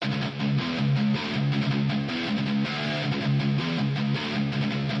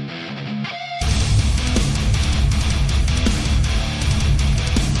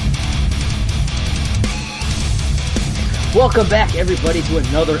Welcome back, everybody, to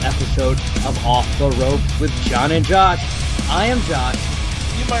another episode of Off the Ropes with John and Josh. I am Josh.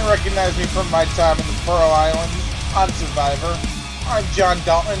 You might recognize me from my time in the Pearl Islands on Survivor. I'm John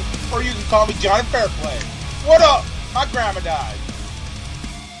Dalton, or you can call me Johnny Fairplay. What up? My grandma died.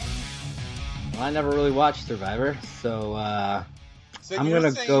 Well, I never really watched Survivor, so I'm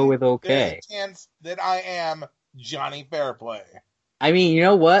going to go with okay. There's a chance that I am Johnny Fairplay. I mean, you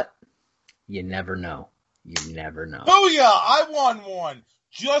know what? You never know. You never know. Booyah! I won one.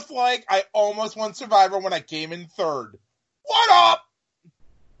 Just like I almost won Survivor when I came in third. What up?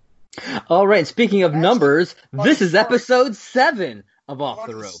 All right, speaking of numbers, this is episode 7 of Off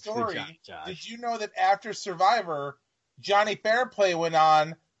the Ropes with Josh. Did you know that after Survivor, Johnny Fairplay went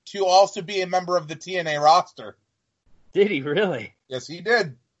on to also be a member of the TNA roster? Did he really? Yes, he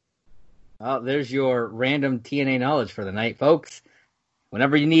did. Well, there's your random TNA knowledge for the night, folks.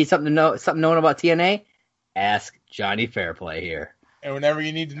 Whenever you need something known about TNA, ask Johnny Fairplay here. And whenever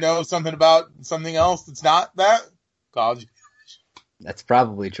you need to know something about something else that's not that, call you. That's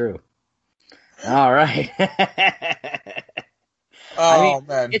probably true. All right.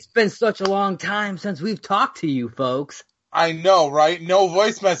 Man. It's been such a long time since we've talked to you folks. I know, right? No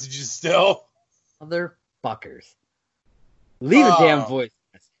voice messages still. Motherfuckers. Leave a damn voice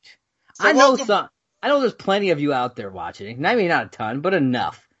message. So I know there's plenty of you out there watching. I mean, not a ton, but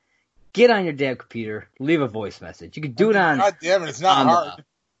enough. Get on your damn computer, leave a voice message. You can do it on. God damn it, it's not hard.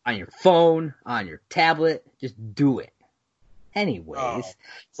 On your phone, on your tablet, just do it. Anyways,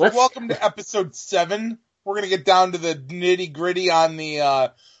 welcome to episode 7. We're gonna get down to the nitty gritty on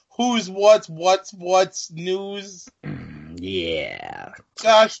the who's what's news. Yeah.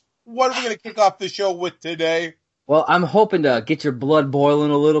 Josh, what are we gonna kick off the show with today? Well, I'm hoping to get your blood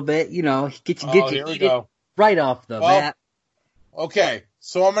boiling a little bit. You know, get you eating right off the bat. Okay.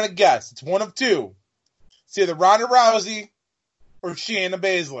 So I'm going to guess. It's one of two. It's either Ronda Rousey or Shayna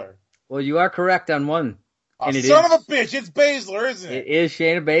Baszler. Well, you are correct on one. And son of a bitch, it's Baszler, isn't it? It is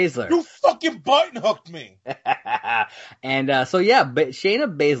Shayna Baszler. You fucking button hooked me. And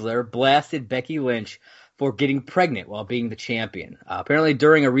Shayna Baszler blasted Becky Lynch for getting pregnant while being the champion. Apparently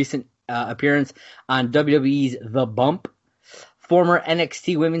during a recent appearance on WWE's The Bump, former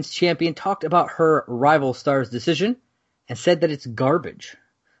NXT Women's Champion talked about her rival star's decision and said that it's garbage.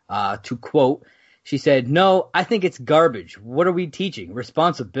 To quote, she said, "No, I think it's garbage. What are we teaching?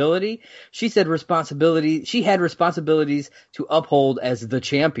 Responsibility?" She said she had responsibilities to uphold as the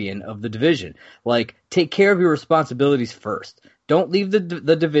champion of the division. Like, take care of your responsibilities first. Don't leave the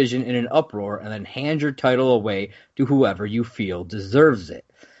division in an uproar and then hand your title away to whoever you feel deserves it.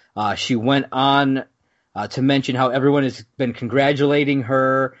 She went on to mention how everyone has been congratulating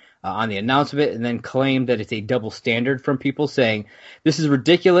her on the announcement, and then claimed that it's a double standard from people saying, this is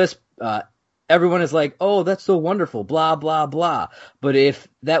ridiculous. Everyone is like, oh, that's so wonderful, blah, blah, blah. But if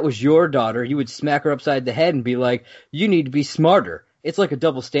that was your daughter, you would smack her upside the head and be like, you need to be smarter. It's like a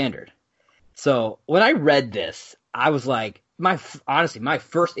double standard. So when I read this, I was like, my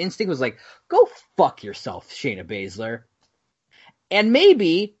first instinct was like, go fuck yourself, Shayna Baszler. And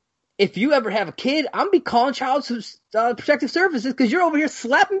maybe if you ever have a kid, I'm going to be calling Child Protective Services because you're over here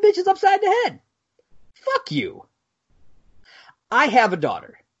slapping bitches upside the head. Fuck you. I have a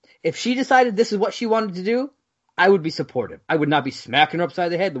daughter. If she decided this is what she wanted to do, I would be supportive. I would not be smacking her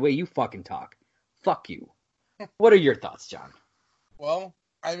upside the head the way you fucking talk. Fuck you. What are your thoughts, John? Well,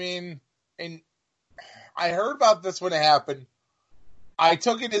 I mean, and I heard about this when it happened. I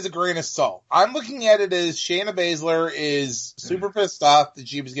took it as a grain of salt. I'm looking at it as Shayna Baszler is super pissed off that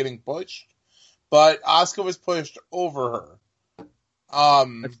she was getting pushed, but Asuka was pushed over her.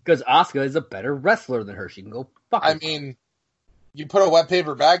 That's because Asuka is a better wrestler than her. She can go fuck herself. I mean, you put a wet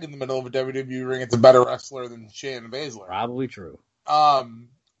paper bag in the middle of a WWE ring, it's a better wrestler than Shayna Baszler. Probably true. I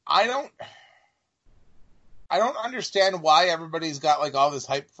don't understand why everybody's got like all this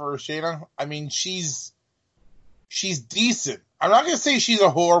hype for Shayna. I mean, she's decent. I'm not going to say she's a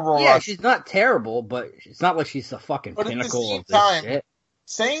horrible wrestler. Yeah, she's not terrible, but it's not like she's the fucking pinnacle of this shit.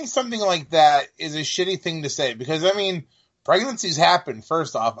 Saying something like that is a shitty thing to say because, I mean, pregnancies happen,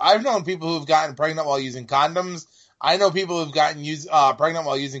 first off. I've known people who've gotten pregnant while using condoms. I know people who've gotten pregnant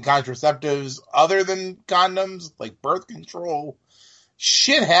while using contraceptives other than condoms, like birth control.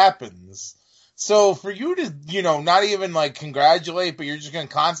 Shit happens. So for you to, not even like congratulate, but you're just going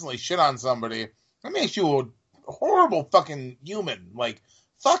to constantly shit on somebody, that makes you a horrible fucking human. Like,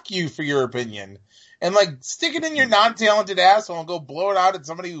 fuck you for your opinion. And like, stick it in your non-talented asshole and go blow it out at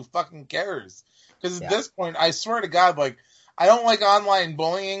somebody who fucking cares. Because at this point, I swear to God, like, I don't like online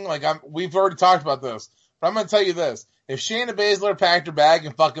bullying. Like, we've already talked about this. But I'm going to tell you this. If Shayna Baszler packed her bag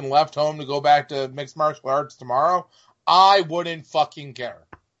and fucking left home to go back to mixed martial arts tomorrow, I wouldn't fucking care.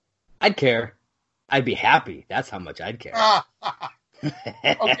 I'd care. I'd be happy. That's how much I'd care.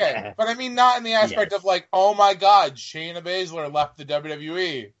 Okay, but I mean not in the aspect of like, oh my god, Shayna Baszler left the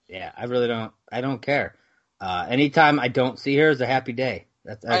WWE. Yeah, I really don't. I don't care. Anytime I don't see her is a happy day.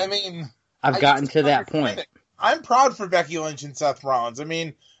 I've gotten to that point. I'm proud for Becky Lynch and Seth Rollins. I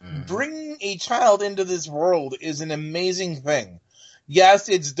mean, bringing a child into this world is an amazing thing. Yes,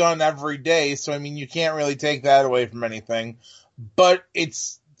 it's done every day, so I mean, you can't really take that away from anything. But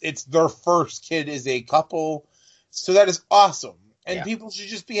it's their first kid as a couple, so that is awesome. And people should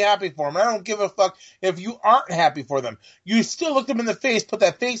just be happy for them. I don't give a fuck if you aren't happy for them. You still look them in the face, put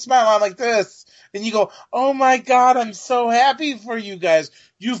that fake smile on like this, and you go, oh my God, I'm so happy for you guys.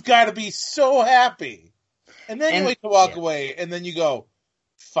 You've got to be so happy. And then you wait to walk away, and then you go,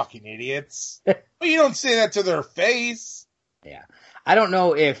 fucking idiots. But you don't say that to their face. Yeah. I don't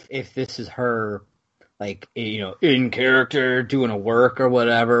know if this is her, like, in character, doing a work or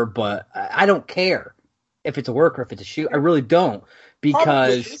whatever, but I don't care if it's a work or if it's a shoot. I really don't,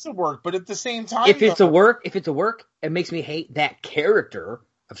 because it is a work, but at the same time, if it's a work, it makes me hate that character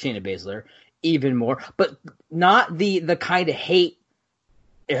of Shayna Baszler even more. But not the kind of hate,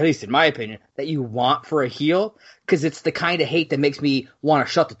 at least in my opinion, that you want for a heel, because it's the kind of hate that makes me want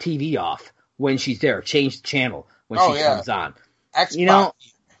to shut the TV off when she's there, change the channel when she comes on. Xbox.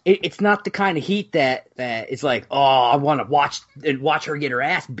 It's not the kind of heat that it's like, oh, I want to watch her get her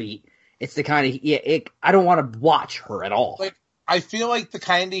ass beat. It's the kind of I don't want to watch her at all. Like, I feel like the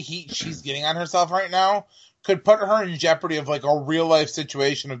kind of heat she's getting on herself right now could put her in jeopardy of like a real life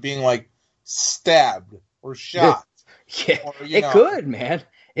situation of being like stabbed or shot. It could, man.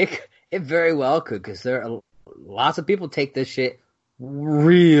 It very well could, because there are lots of people take this shit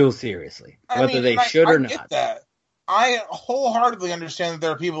real seriously, whether they should or not. Get that. I wholeheartedly understand that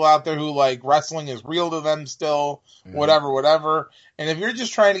there are people out there who like wrestling is real to them still, whatever. And if you're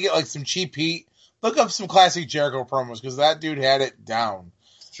just trying to get like some cheap heat, look up some classic Jericho promos, because that dude had it down.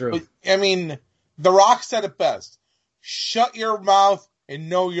 It's true. But, I mean, The Rock said it best. Shut your mouth and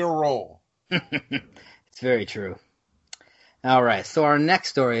know your role. It's very true. All right, so our next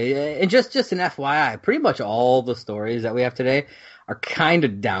story, and just an FYI, pretty much all the stories that we have today are kind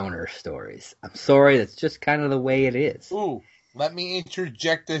of downer stories. I'm sorry, that's just kind of the way it is. Ooh, let me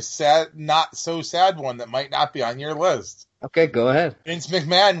interject this sad, not so sad one that might not be on your list. Okay, go ahead. Vince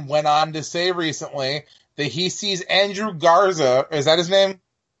McMahon went on to say recently that he sees Angel Garza, is that his name?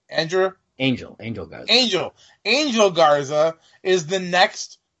 Angel Garza. Angel Garza is the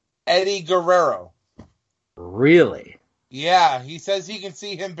next Eddie Guerrero. Really? Yeah, he says he can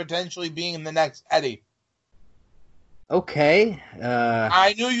see him potentially being the next Eddie. Okay.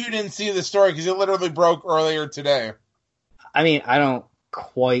 I knew you didn't see the story because it literally broke earlier today. I mean, I don't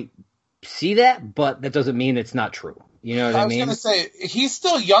quite see that, but that doesn't mean it's not true. You know what I mean? I was going to say, he's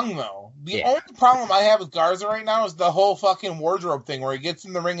still young, though. The only problem I have with Garza right now is the whole fucking wardrobe thing where he gets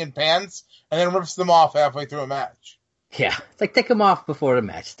in the ring in pants and then rips them off halfway through a match. Yeah, it's like take them off before the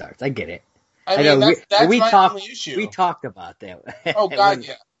match starts. I get it. I know. That's my only issue. We talked about that. Oh, God,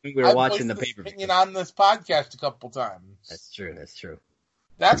 yeah. We were watching the pay-per-view. Opinion on this podcast a couple times. That's true.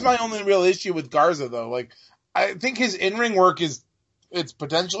 That's my only real issue with Garza, though. Like, I think his in-ring work it's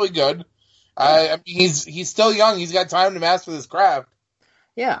potentially good. I mean, he's still young. He's got time to master this craft.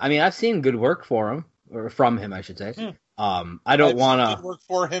 Yeah, I mean, I've seen good work for him, or from him, I should say. I don't want to. Good work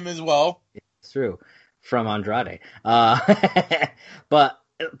for him as well. It's true, from Andrade. But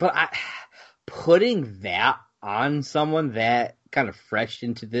putting that on someone that kind of fresh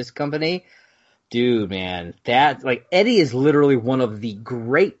into this company, dude, man, that like Eddie is literally one of the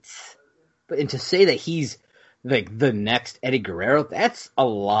greats. And to say that he's like the next Eddie Guerrero, that's a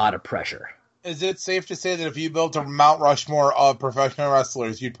lot of pressure. Is it safe to say that if you built a Mount Rushmore of professional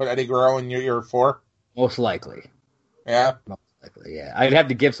wrestlers, you'd put Eddie Guerrero in your 4? Most likely. Yeah? Most likely, yeah. I'd have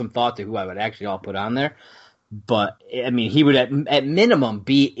to give some thought to who I would actually all put on there. But, I mean, he would at minimum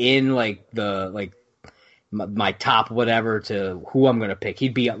be in, like, my top whatever to who I'm going to pick.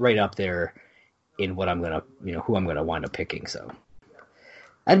 He'd be right up there in what I'm going to, who I'm going to wind up picking, so.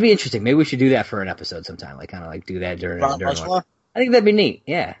 That'd be interesting. Maybe we should do that for an episode sometime. Like, kind of like do that during one. I think that'd be neat.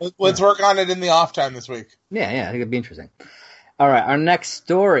 Yeah. Let's work on it in the off time this week. Yeah. I think it'd be interesting. All right. Our next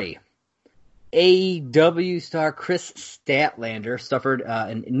story. AEW star Chris Statlander suffered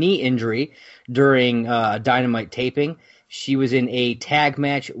a knee injury during Dynamite taping. She was in a tag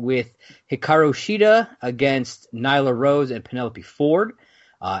match with Hikaru Shida against Nyla Rose and Penelope Ford.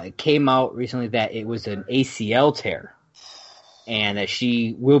 It came out recently that it was an ACL tear and that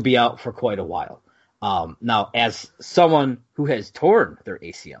she will be out for quite a while. Now, as someone who has torn their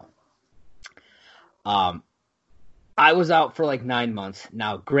ACL, I'm I was out for like 9 months.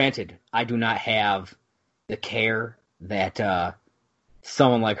 Now, granted, I do not have the care that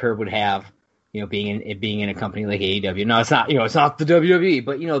someone like her would have, being in a company like AEW. No, it's not, it's not the WWE,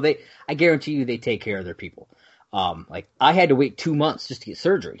 but I guarantee you they take care of their people. Like I had to wait 2 months just to get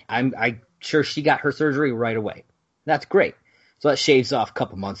surgery. I'm sure she got her surgery right away. That's great. So that shaves off a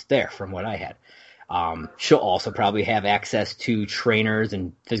couple months there from what I had. She'll also probably have access to trainers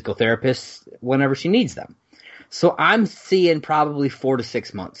and physical therapists whenever she needs them. So I'm seeing probably 4 to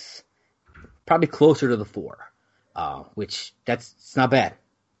 6 months, probably closer to the 4, which it's not bad.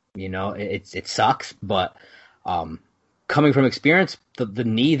 It sucks, but coming from experience, the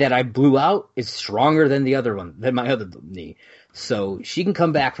knee that I blew out is stronger than my other knee. So she can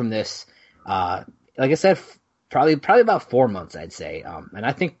come back from this, like I said, probably about 4 months, I'd say. And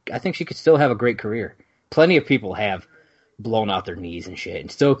I think she could still have a great career. Plenty of people have blown out their knees and shit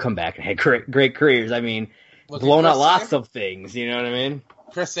and still come back and had great careers. I mean, blown out lots of things, you know what I mean?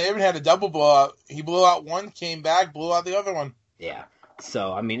 Chris Sabin had a double blowout. He blew out one, came back, blew out the other one. Yeah.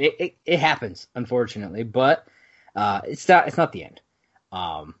 So, I mean, it happens, unfortunately, but it's not the end.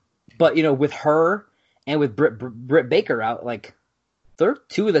 But, with her and with Britt Baker out, like, they're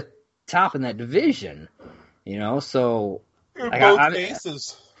two of the top in that division, so like,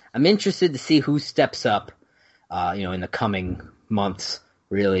 I'm interested to see who steps up, in the coming months,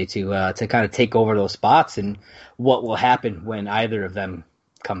 really, to kind of take over those spots and what will happen when either of them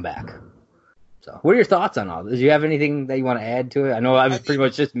come back. So, what are your thoughts on all this? Do you have anything that you want to add to it? I know I was pretty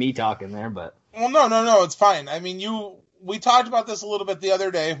much just me talking there, but... Well, no, it's fine. I mean, we talked about this a little bit the other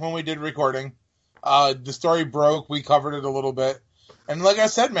day when we did recording. The story broke, we covered it a little bit. And like I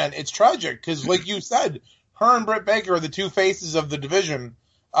said, man, it's tragic, because like you said, her and Britt Baker are the two faces of the division.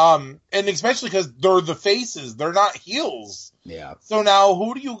 And especially because they're the faces, they're not heels. Yeah. So now,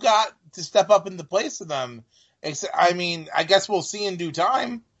 who do you got to step up in the place of them? I mean, I guess we'll see in due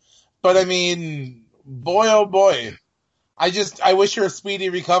time. But, I mean, boy, oh boy. I wish her a speedy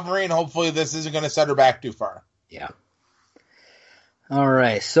recovery, and hopefully this isn't going to set her back too far. Yeah. All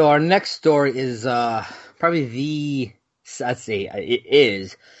right. So our next story is probably it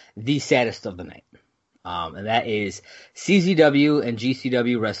is the saddest of the night. And that is CZW and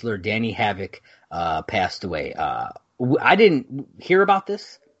GCW wrestler Danny Havoc passed away. I didn't hear about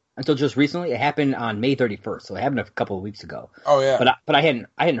this until just recently. It happened on May 31st, so it happened a couple of weeks ago. Oh yeah. But I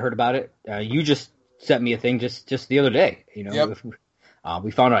hadn't heard about it. You just sent me a thing just the other day. Yep.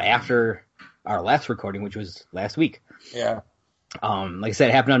 We found out after our last recording, which was last week. Yeah. Like I said,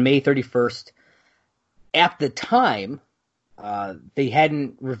 it happened on May 31st. At the time, they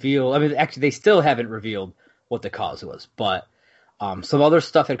hadn't revealed. I mean, actually, they still haven't revealed what the cause was. But some other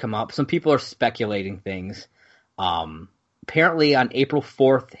stuff had come up. Some people are speculating things. Apparently, on April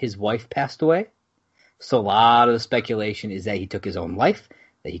 4th, his wife passed away. So a lot of the speculation is that he took his own life.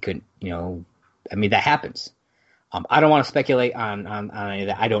 That he couldn't, I mean, that happens. I don't want to speculate on any of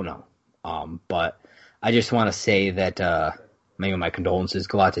that. I don't know. But I just want to say that maybe my condolences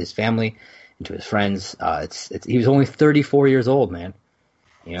go out to his family and to his friends. He was only 34 years old, man.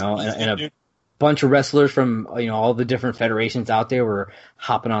 And a bunch of wrestlers from all the different federations out there were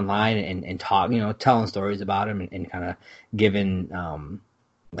hopping online and talking, telling stories about him and kind of giving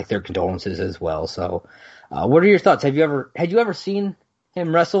like their condolences as well. So, what are your thoughts? Had you ever seen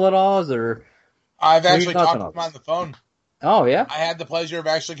him wrestle at all, or? I've actually talked to him on the phone. Oh yeah, I had the pleasure of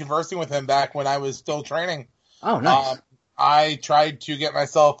actually conversing with him back when I was still training. Oh nice. I tried to get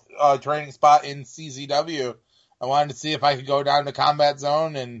myself a training spot in CZW. I wanted to see if I could go down to Combat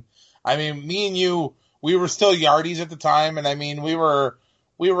Zone, and I mean, me and you, we were still yardies at the time, and I mean, we were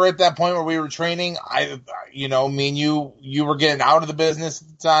at that point where we were training. Me and you were getting out of the business at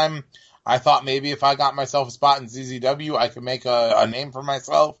the time. I thought maybe if I got myself a spot in CZW, I could make a name for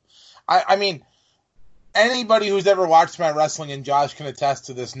myself. I mean, anybody who's ever watched my wrestling, and Josh can attest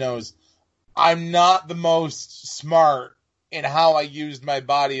to this, knows I'm not the most smart in how I used my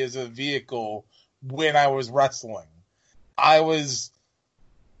body as a vehicle when I was wrestling. I was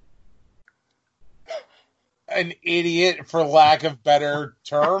an idiot, for lack of better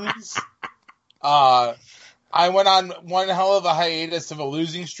terms. I went on one hell of a hiatus of a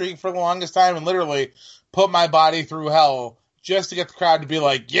losing streak for the longest time and literally put my body through hell just to get the crowd to be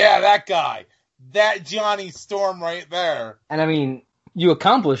like, yeah, that guy, that Johnny Storm right there. And I mean, you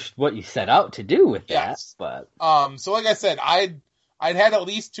accomplished what you set out to do with that. Yes. But so like I said, I'd had at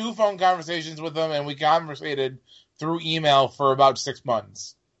least 2 phone conversations with him, and we conversated through email for about 6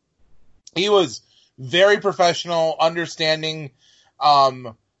 months. He was very professional, understanding.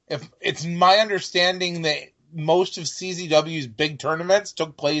 If it's my understanding that most of CZW's big tournaments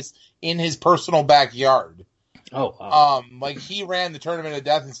took place in his personal backyard. Oh, wow. Like he ran the Tournament of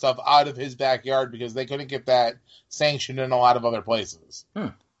Death and stuff out of his backyard because they couldn't get that sanctioned in a lot of other places. Hmm.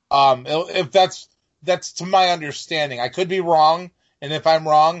 If that's to my understanding, I could be wrong, and if I'm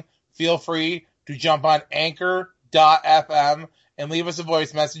wrong, feel free to jump on Anchor.fm and leave us a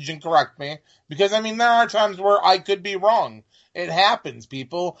voice message and correct me, because I mean there are times where I could be wrong. It happens,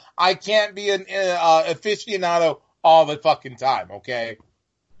 people. I can't be an aficionado all the fucking time. Okay.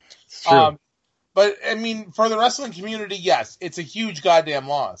 It's true. But, I mean, for the wrestling community, yes, it's a huge goddamn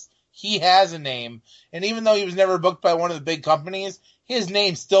loss. He has a name, and even though he was never booked by one of the big companies, his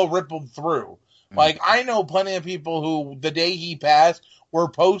name still rippled through. Like, I know plenty of people who, the day he passed, were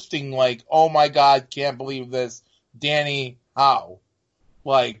posting, like, oh my god, can't believe this, Danny Howe.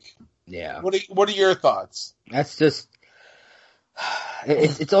 Like, Yeah. what are your thoughts? That's just...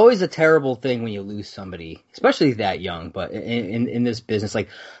 It's always a terrible thing when you lose somebody, especially that young, but in this business, like,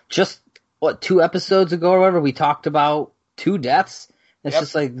 just... 2 episodes ago or whatever, we talked about 2 deaths. It's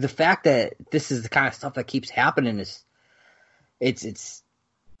just like the fact that this is the kind of stuff that keeps happening is,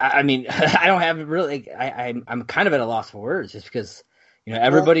 I mean, I don't have really, I'm kind of at a loss for words just because,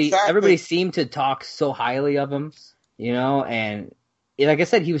 everybody seemed to talk so highly of him, and like I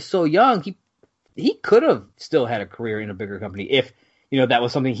said, he was so young, he could have still had a career in a bigger company if, that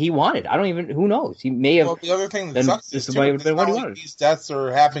was something he wanted. Who knows? He may have. Well, the other thing that sucks is what he wanted. These deaths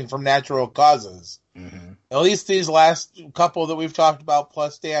are happening from natural causes. Mm-hmm. At least these last couple that we've talked about,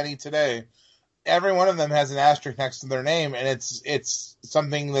 plus Danny today, every one of them has an asterisk next to their name, and it's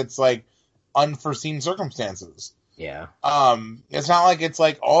something that's like unforeseen circumstances. Yeah. It's not like it's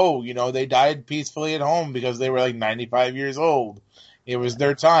like, they died peacefully at home because they were like 95 years old. It was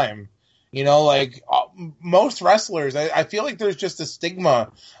their time. Most wrestlers, I feel like there's just a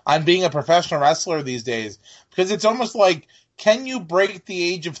stigma on being a professional wrestler these days, because it's almost like, can you break the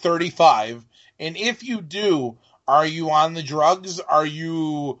age of 35? And if you do, are you on the drugs? Are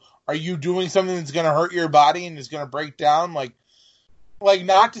you doing something that's going to hurt your body and is going to break down? Like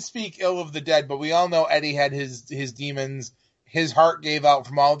not to speak ill of the dead, but we all know Eddie had his demons. His heart gave out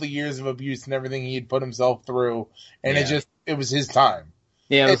from all the years of abuse and everything he had put himself through, and it was his time.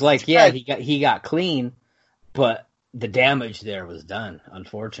 Yeah, it was like, he got clean, but the damage there was done,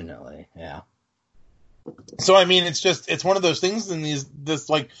 unfortunately. Yeah. So, I mean, it's one of those things in this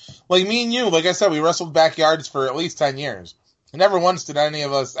like me and you, like I said, we wrestled backyards for at least 10 years. And never once did any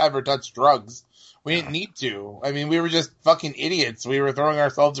of us ever touch drugs. We didn't need to. I mean, we were just fucking idiots. We were throwing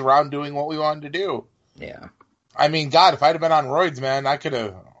ourselves around doing what we wanted to do. Yeah. I mean, God, if I'd have been on roids, man, I could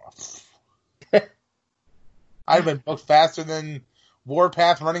have... I'd have been booked faster than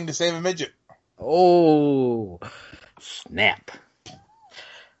Warpath running to save a midget. Oh, snap.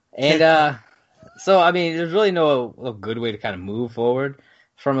 And, so, I mean, there's really no good way to kind of move forward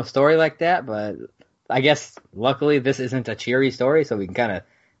from a story like that, but I guess, luckily, this isn't a cheery story, so we can kind of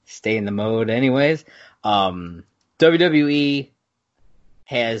stay in the mode anyways. WWE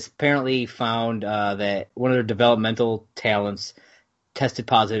has apparently found that one of their developmental talents tested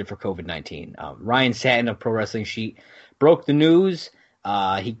positive for COVID-19. Ryan Satin of Pro Wrestling Sheet broke the news,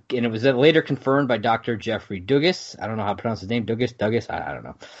 and it was later confirmed by Dr. Jeffrey Douglas. I don't know how to pronounce his name. Douglas? I don't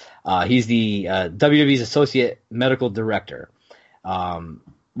know. He's the WWE's Associate Medical Director.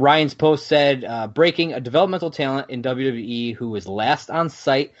 Ryan's post said, breaking, a developmental talent in WWE who was last on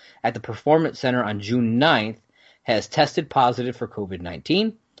site at the Performance Center on June 9th has tested positive for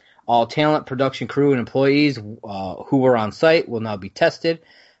COVID-19. All talent, production crew, and employees who were on site will now be tested.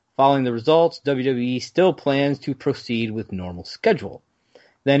 Following the results, WWE still plans to proceed with normal schedule.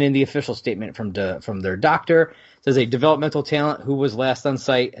 Then in the official statement from their doctor, it says a developmental talent who was last on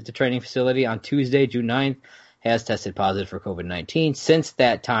site at the training facility on Tuesday, June 9th, has tested positive for COVID-19. Since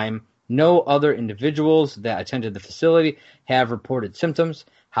that time, no other individuals that attended the facility have reported symptoms.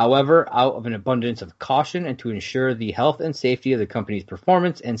 However, out of an abundance of caution and to ensure the health and safety of the company's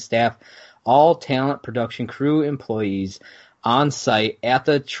performance and staff, all talent, production crew, employees on site at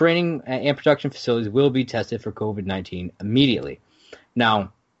the training and production facilities will be tested for COVID-19 immediately.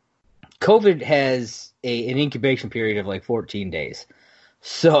 Now, COVID has an incubation period of like 14 days.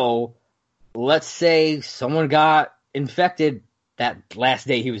 So let's say someone got infected that last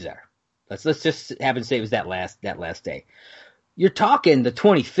day he was there. Let's just happen to say it was that last day. You're talking the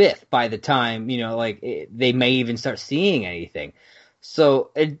 25th by the time, they may even start seeing anything.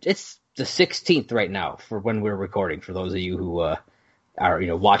 So it's the 16th right now for when we're recording, for those of you who are,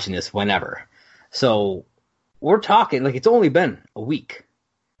 watching this whenever. So we're talking, it's only been a week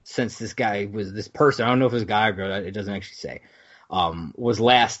since this person, I don't know if it was a guy or girl, it doesn't actually say, was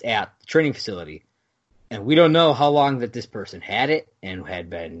last at the training facility. And we don't know how long that this person had it and had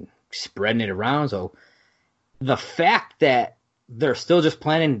been spreading it around. So the fact that they're still just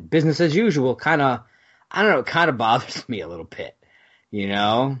planning business as usual kind of, I don't know, it kind of bothers me a little bit, you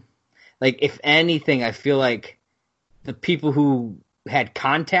know? Like, if anything, I feel like the people who had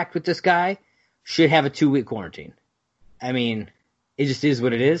contact with this guy should have a 2-week quarantine. I mean, it just is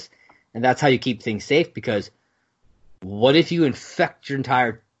what it is, and that's how you keep things safe, because what if you infect your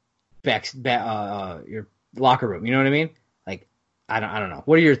entire your locker room? You know what I mean? Like, I don't know.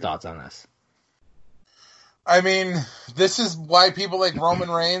 What are your thoughts on this? I mean, this is why people like Roman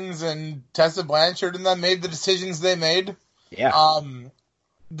Reigns and Tessa Blanchard and them made the decisions they made. Yeah.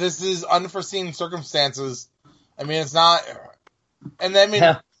 This is unforeseen circumstances. I mean, it's not. And I mean,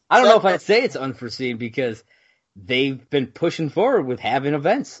 I don't know if I'd say it's unforeseen, because they've been pushing forward with having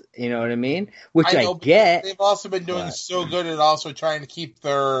events. You know what I mean? Which I get. They've also been doing so good at also trying to keep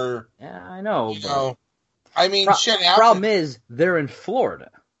their. Yeah, I know. You know, I mean, shit happens. Problem is, they're in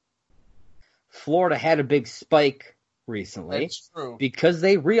Florida. Florida had a big spike recently. That's true. Because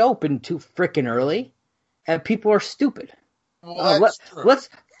they reopened too frickin' early, and people are stupid. Well, that's true. Let's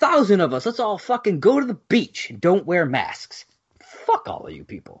 1,000 of us. Let's all fucking go to the beach and don't wear masks. Fuck all of you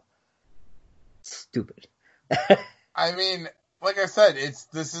people. Stupid. I mean, like I said, it's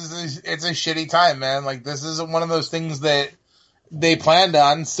a shitty time, man. Like, this isn't one of those things that they planned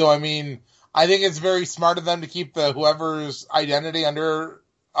on. So I mean, I think it's very smart of them to keep whoever's identity under.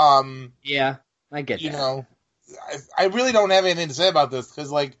 Yeah, I get that. You know, I really don't have anything to say about this,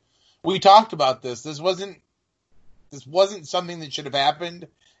 because like we talked about this. This wasn't something that should have happened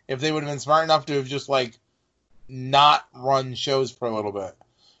if they would have been smart enough to have just like not run shows for a little bit.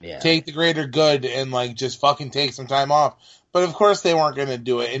 Yeah. Take the greater good and like just fucking take some time off. But of course they weren't going to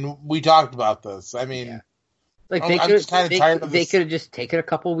do it, and we talked about this. I mean, yeah. Like I'm just kind of tired of this. They could have just taken a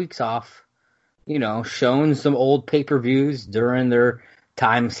couple weeks off, you know, shown some old pay-per-views during their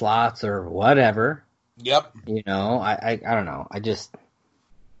time slots or whatever. Yep. You know, I don't know. I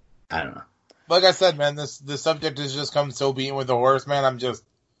don't know. Like I said, man, this subject has just come so beaten with the horse, man. I'm just,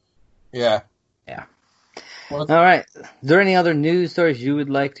 yeah. Yeah. All right. Is there any other news stories you would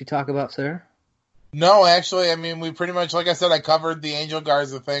like to talk about, sir? No, actually, I mean, we pretty much, like I said, I covered the Angel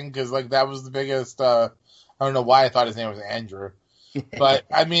Garza thing, because like that was the biggest. I don't know why I thought his name was Andrew, but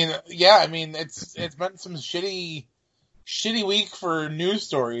I mean, yeah, I mean, it's been some shitty week for news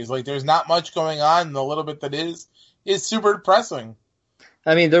stories. Like, there's not much going on, and the little bit that is super depressing.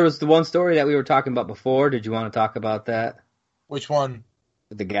 I mean, there was the one story that we were talking about before. Did you want to talk about that? Which one?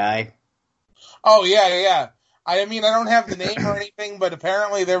 With the guy? Oh, yeah. I mean, I don't have the name or anything, but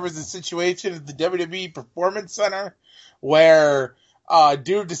apparently there was a situation at the WWE Performance Center where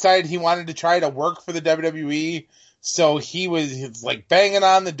dude decided he wanted to try to work for the WWE, so he was like banging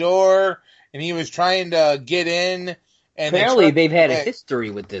on the door, and he was trying to get in. And apparently they've had a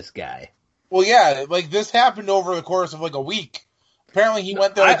history with this guy. Well, yeah, like this happened over the course of like a week. Apparently he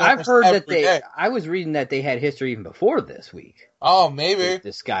went there. I've heard that I was reading that they had history even before this week. Oh, maybe.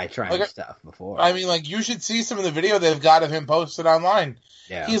 This guy trying stuff before. I mean, like, you should see some of the video they've got of him posted online.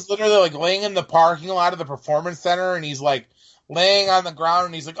 Yeah. He's literally like laying in the parking lot of the Performance Center, and he's like laying on the ground,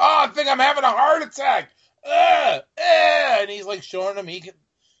 and he's like, "Oh, I think I'm having a heart attack." And he's like showing him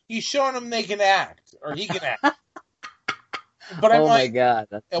he's showing him they can act, or he can act. But I'm my God,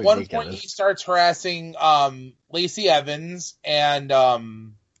 that's at ridiculous. one point he starts harassing Lacey Evans and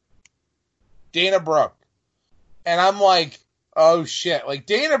Dana Brooke, and I'm like, oh shit! Like,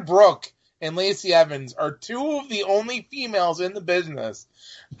 Dana Brooke and Lacey Evans are two of the only females in the business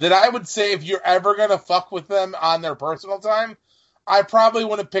that I would say, if you're ever gonna fuck with them on their personal time, I probably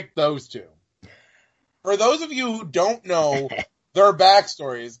want to pick those two. For those of you who don't know their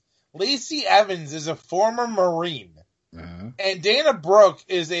backstories, Lacey Evans is a former Marine. Uh-huh. And Dana Brooke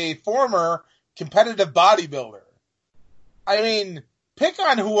is a former competitive bodybuilder. I mean, pick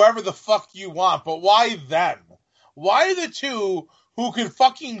on whoever the fuck you want, but why them? Why the two who can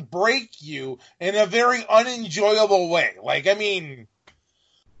fucking break you in a very unenjoyable way? Like, I mean...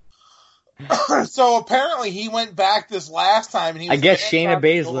 So apparently he went back this last time, and he was, I guess Shayna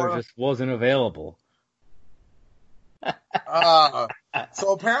Baszler just wasn't available.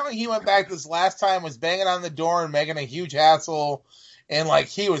 So apparently he went back this last time, was banging on the door and making a huge hassle, and like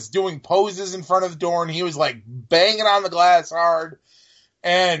he was doing poses in front of the door, and he was like banging on the glass hard,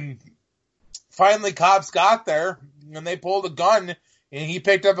 and finally cops got there, and they pulled a gun, and he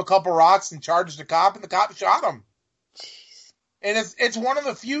picked up a couple rocks and charged the cop, and the cop shot him. Jeez. And it's one of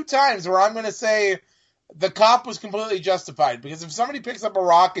the few times where I'm going to say the cop was completely justified, because if somebody picks up a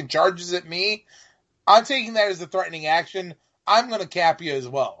rock and charges at me, I'm taking that as a threatening action. I'm going to cap you as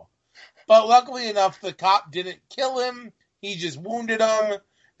well. But luckily enough, the cop didn't kill him. He just wounded him.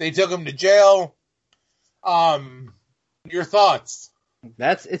 They took him to jail. Your thoughts?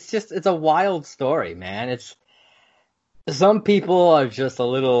 It's a wild story, man. It's some people are just a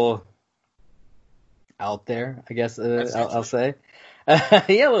little out there, I guess. I'll say,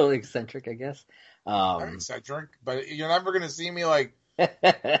 yeah, a little eccentric, I guess. I'm eccentric, but you're never gonna see me like.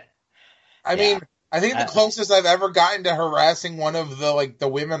 I mean, I think the closest I've ever gotten to harassing one of the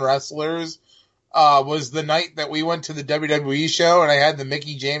women wrestlers was the night that we went to the WWE show and I had the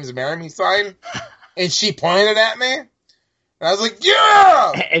Mickie James Marry Me sign, and she pointed at me, and I was like,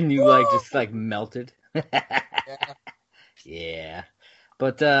 "Yeah!" And you Woo! just melted. Yeah,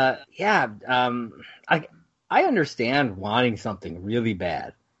 but I understand wanting something really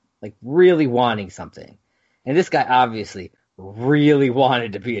bad, like really wanting something, and this guy obviously really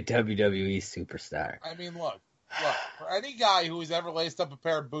wanted to be a WWE superstar. I mean, look, for any guy who has ever laced up a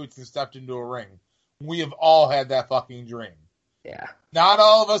pair of boots and stepped into a ring, we have all had that fucking dream. Yeah. Not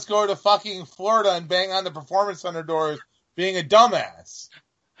all of us go to fucking Florida and bang on the Performance Center doors being a dumbass.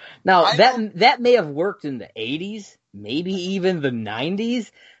 Now, that may have worked in the 80s, maybe even the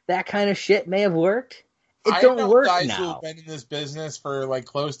 90s. That kind of shit may have worked. It don't work now. I know guys who have been in this business for like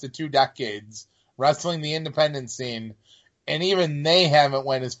close to 2 decades, wrestling the independent scene, and even they haven't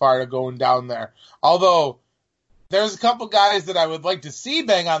went as far to going down there. Although, there's a couple guys that I would like to see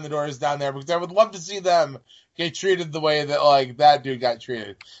bang on the doors down there because I would love to see them get treated the way that like that dude got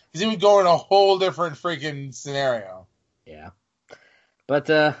treated. Because he would go in a whole different freaking scenario. Yeah. But,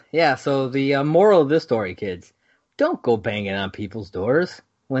 so the moral of this story, kids, don't go banging on people's doors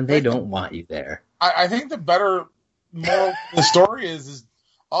when they don't want you there. I think the better moral of the story is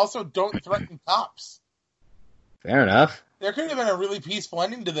also don't threaten cops. Fair enough. There could have been a really peaceful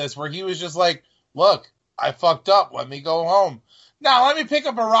ending to this where he was just like, look, I fucked up. Let me go home. Now let me pick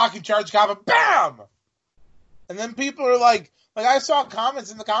up a rock and charge cop and BAM! And then people are like I saw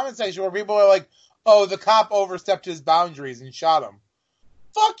comments in the comment section where people are like, oh, the cop overstepped his boundaries and shot him.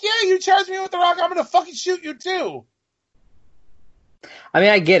 Fuck yeah, you charge me with the rock, I'm gonna fucking shoot you too. I mean,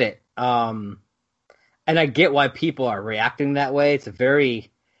 I get it. And I get why people are reacting that way. It's a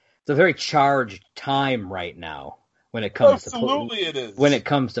very charged time right now when it comes when it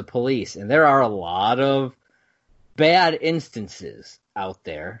comes to police. And there are a lot of bad instances out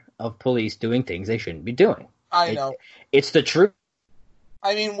there of police doing things they shouldn't be doing. I know. It's the truth.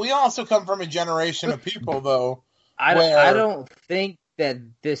 I mean, we also come from a generation of people, though. I don't think that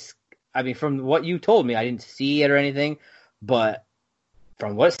this. I mean, from what you told me, I didn't see it or anything, but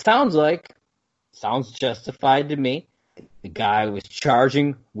from what it sounds justified to me. The guy was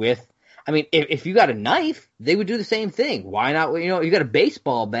charging with. I mean, if you got a knife, they would do the same thing. Why not? You got a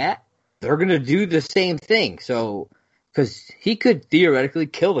baseball bat, they're gonna do the same thing. So, because he could theoretically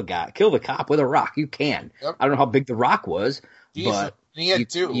kill the cop with a rock. You can. Yep. I don't know how big the rock was, but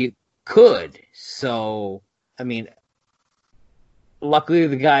you could. So, I mean, luckily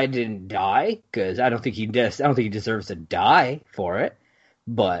the guy didn't die because I don't think he deserves to die for it.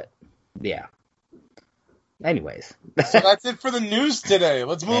 But yeah. Anyways. So that's it for the news today.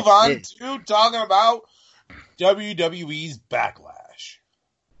 Let's move on to talking about WWE's Backlash.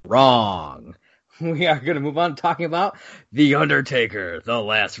 Wrong. We are going to move on to talking about The Undertaker, The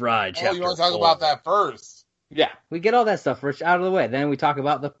Last Ride. Oh, you want to talk about that first? Yeah, we get all that stuff first out of the way. Then we talk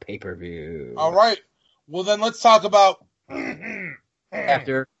about the pay-per-view. All right. Well, then let's talk about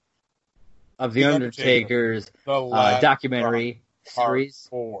after of The Undertaker's documentary series.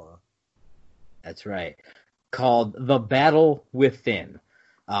 4. That's right. Called The Battle Within.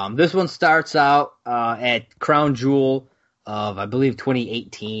 This one starts out at Crown Jewel of, I believe,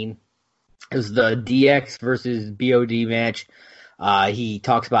 2018. It was the DX versus BOD match. He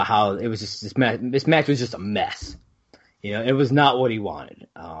talks about how it was just this match was just a mess. It was not what he wanted.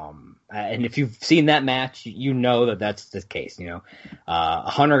 And if you've seen that match, you know that that's the case.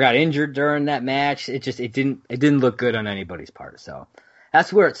 Hunter got injured during that match. It didn't look good on anybody's part. So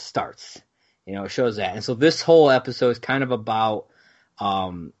that's where it starts. It shows that. And so this whole episode is kind of about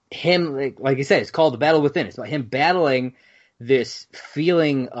him, like I said, it's called The Battle Within. It's about him battling this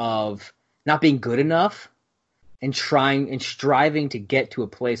feeling of not being good enough and striving to get to a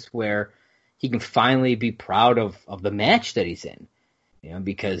place where he can finally be proud of the match that he's in.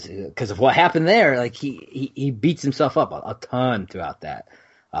 Because of what happened there, like he beats himself up a ton throughout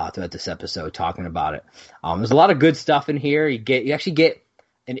this episode talking about it. There's a lot of good stuff in here. You actually get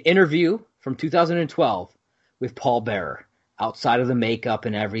an interview from 2012 with Paul Bearer outside of the makeup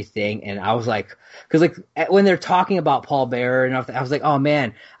and everything. And I was like, because when they're talking about Paul Bearer and I was like, oh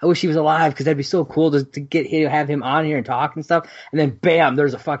man, I wish he was alive because that'd be so cool to have him on here and talk and stuff. And then bam,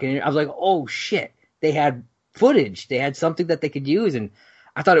 there's a fucking, I was like, oh shit, they had footage. They had something that they could use. And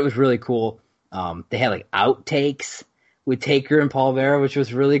I thought it was really cool. They had like outtakes with Taker and Paul Bearer, which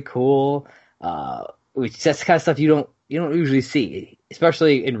was really cool. Which that's the kind of stuff you don't usually see,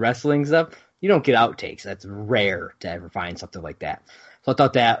 especially in wrestling stuff. You don't get outtakes. That's rare to ever find something like that. So I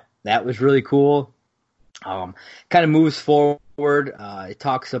thought that was really cool. Kind of moves forward. It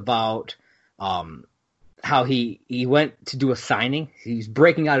talks about how he went to do a signing. He's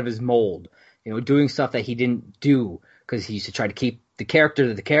breaking out of his mold, doing stuff that he didn't do because he used to try to keep the character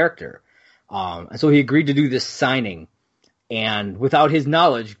to the character. And so he agreed to do this signing, and without his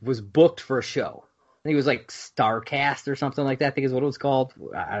knowledge, was booked for a show. I think it was like Starcast or something like that, I think is what it was called.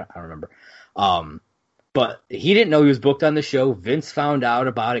 I don't remember. But he didn't know he was booked on the show. Vince found out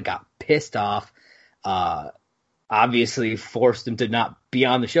about it, got pissed off, obviously forced him to not be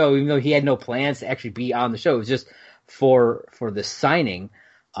on the show, even though he had no plans to actually be on the show. It was just for the signing.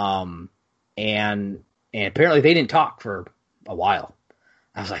 And apparently they didn't talk for a while.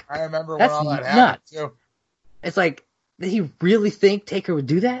 I was like, I remember when all that happened nuts. too. It's like, did he really think Taker would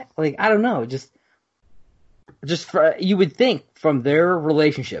do that? Like, I don't know. Just you would think from their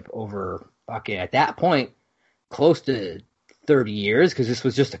relationship over, at that point, close to 30 years, because this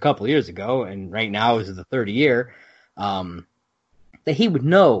was just a couple years ago, and right now is the 30 year, that he would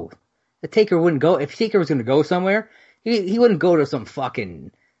know that Taker wouldn't go. If Taker was going to go somewhere, he wouldn't go to some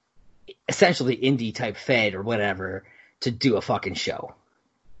fucking essentially indie type fed or whatever to do a fucking show,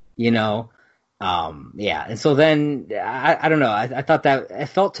 Yeah. And so then I don't know. I thought that it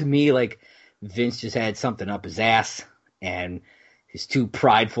felt to me like Vince just had something up his ass and he's too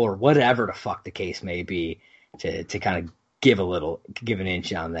prideful or whatever the fuck the case may be to kind of give an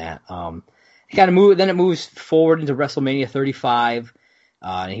inch on that. Then it moves forward into WrestleMania 35.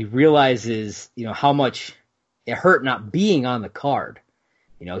 And he realizes, how much it hurt not being on the card.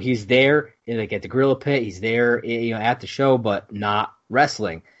 He's there like at the Gorilla Pit. He's there, at the show, but not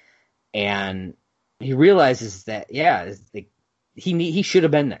wrestling. And he realizes that, he should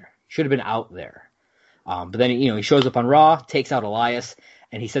have been there. Should have been out there. But then, he shows up on Raw, takes out Elias,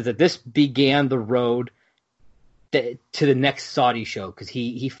 and he says that this began the road to the next Saudi show because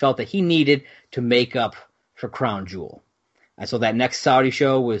he felt that he needed to make up for Crown Jewel. And so that next Saudi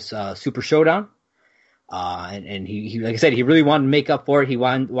show was Super Showdown. And he, like I said, he really wanted to make up for it. He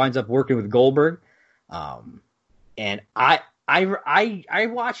winds up working with Goldberg. And I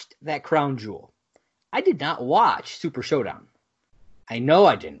watched that Crown Jewel. I did not watch Super Showdown. I know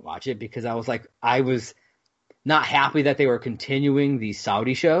I didn't watch it because I was not happy that they were continuing these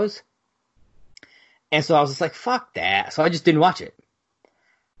Saudi shows. And so I was just like, fuck that. So I just didn't watch it.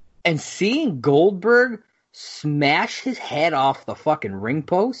 And seeing Goldberg smash his head off the fucking ring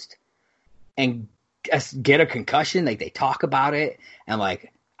post and get a concussion, like they talk about it, and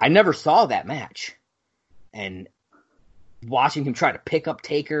like I never saw that match. And watching him try to pick up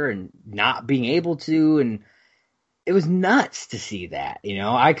Taker and not being able to, and it was nuts to see that,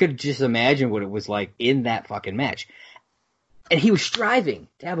 I could just imagine what it was like in that fucking match. And he was striving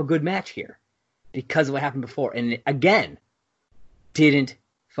to have a good match here because of what happened before. And it, again, didn't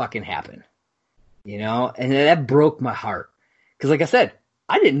fucking happen, and that broke my heart. Because like I said,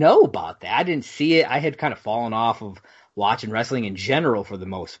 I didn't know about that. I didn't see it. I had kind of fallen off of watching wrestling in general for the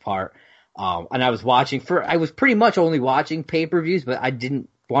most part. And I was pretty much only watching pay-per-views, but I didn't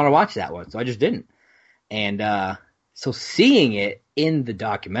want to watch that one. So I just didn't. And, so seeing it in the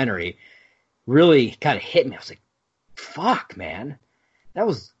documentary really kind of hit me. I was like, fuck, man, that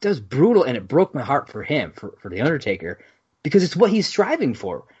was brutal. And it broke my heart for him, for The Undertaker, because it's what he's striving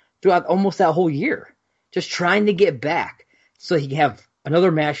for throughout almost that whole year, just trying to get back so he can have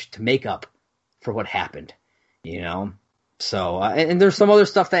another match to make up for what happened, So, and there's some other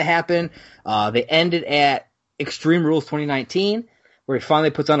stuff that happened. They ended at Extreme Rules 2019, where he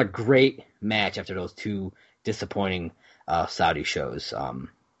finally puts on a great match after those two disappointing Saudi shows. I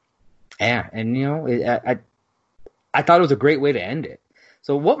thought it was a great way to end it.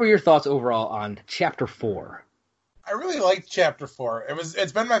 So what were your thoughts overall on Chapter 4? I really liked Chapter 4.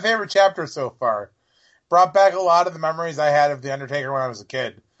 It's been my favorite chapter so far. Brought back a lot of the memories I had of The Undertaker when I was a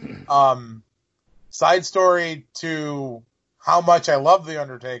kid. Side story to how much I love The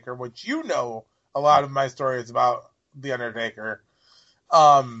Undertaker, which a lot of my story is about The Undertaker.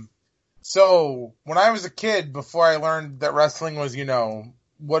 So when I was a kid, before I learned that wrestling was,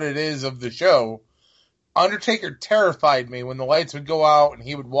 what it is of the show, Undertaker terrified me when the lights would go out and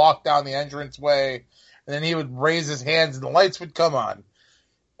he would walk down the entranceway and then he would raise his hands and the lights would come on.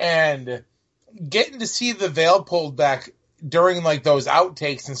 And getting to see the veil pulled back during like those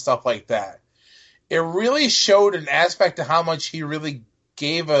outtakes and stuff like that, it really showed an aspect of how much he really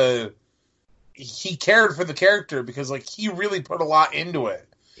he cared for the character, because like he really put a lot into it.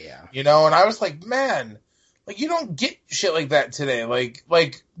 Yeah. You know, and I was like, man, like, you don't get shit like that today. Like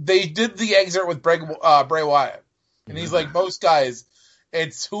they did the excerpt with Bray Wyatt. And he's like, most guys,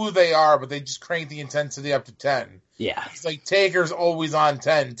 it's who they are, but they just crank the intensity up to 10. Yeah. He's like, Taker's always on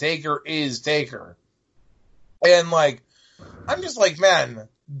 10. Taker is Taker. And, like, I'm just like, man,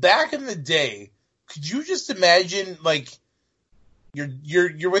 back in the day, could you just imagine, like,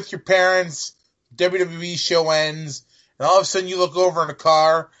 you're with your parents, WWE show ends, and all of a sudden you look over in a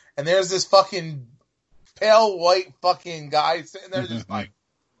car, and there's this fucking pale white fucking guy sitting there just like,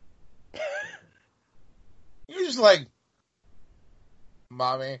 you're just like,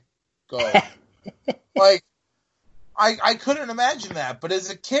 mommy, go. Like, I couldn't imagine that, but as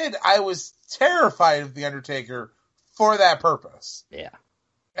a kid, I was terrified of The Undertaker for that purpose. Yeah.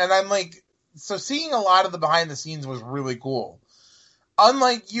 And I'm like, so seeing a lot of the behind the scenes was really cool.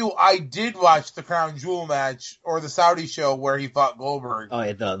 Unlike you, I did watch the Crown Jewel match or the Saudi show where he fought Goldberg. Oh,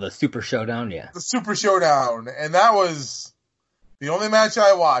 yeah, the Super Showdown, yeah. The Super Showdown. And that was the only match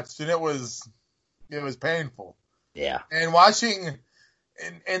I watched, and it was painful. Yeah. And watching,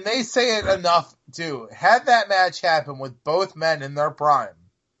 and they say it enough, too. Had that match happen with both men in their prime,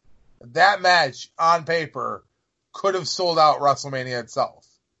 that match, on paper, could have sold out WrestleMania itself.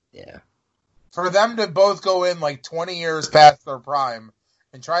 Yeah. For them to both go in like 20 years past their prime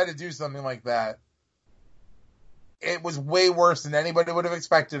and try to do something like that, it was way worse than anybody would have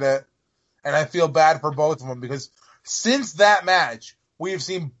expected it. And I feel bad for both of them because since that match, we've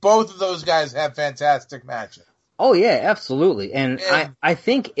seen both of those guys have fantastic matches. Oh, yeah, absolutely. And I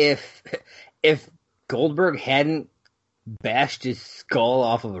think if Goldberg hadn't bashed his skull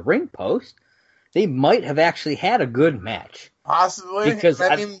off of a ring post, they might have actually had a good match. Possibly. Because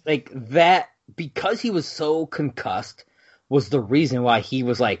because he was so concussed was the reason why he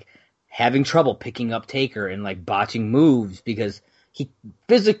was like having trouble picking up Taker and like botching moves because he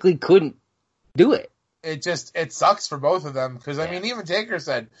physically couldn't do it. It sucks for both of them because, I mean, even Taker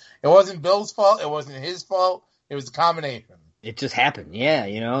said it wasn't Bill's fault, it wasn't his fault, it was a combination. It just happened, yeah,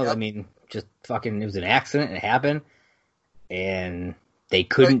 you know? Yep. I mean, just fucking, it was an accident, it happened, and they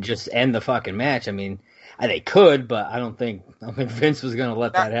couldn't just end the fucking match. I mean, they could, but I don't think Vince was going to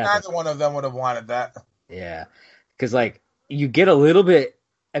let that happen. Neither one of them would have wanted that. Yeah, because, like, you get a little bit,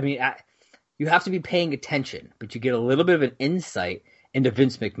 I mean, you have to be paying attention, but you get a little bit of an insight into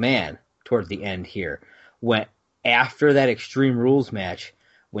Vince McMahon towards the end here. When after that Extreme Rules match,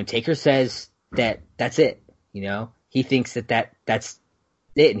 when Taker says that that's it, you know, he thinks that's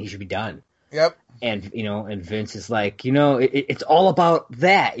it and he should be done. Yep. And, you know, and Vince is like, you know, it's all about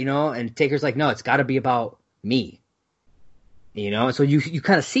that, you know, and Taker's like, no, it's got to be about me, you know, and so you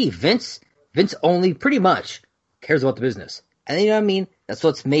kind of see Vince only pretty much cares about the business. And you know what I mean? That's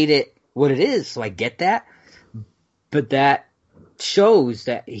what's made it what it is. So I get that, but that shows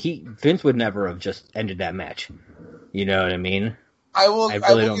that Vince would never have just ended that match. You know what I mean? I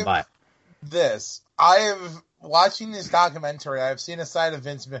really don't buy it. This. I have, watching this documentary, I've seen a side of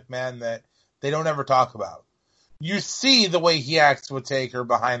Vince McMahon that they don't ever talk about. You see the way he acts with Taker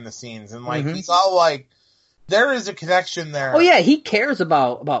behind the scenes, and like he's all like, there is a connection there. Oh yeah, he cares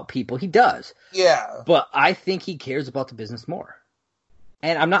about people. He does. Yeah. But I think he cares about the business more.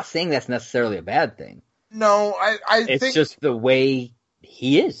 And I'm not saying that's necessarily a bad thing. No, I think it's just the way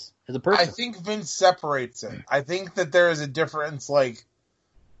he is as a person. I think Vince separates it. I think that there is a difference, like,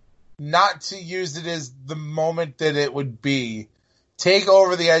 not to use it as the moment that it would be. Take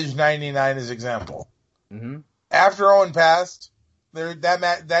Over the Edge 99 as example. Mm-hmm. After Owen passed,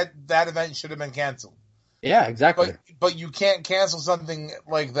 that event should have been canceled. Yeah, exactly. But you can't cancel something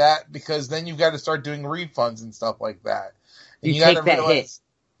like that because then you've got to start doing refunds and stuff like that. And you take that hit.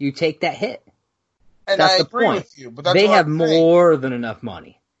 You take that hit. And that's I agree with you, but that's they have more than enough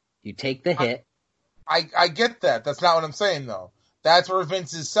money. You take the hit. I get that. That's not what I'm saying, though. That's where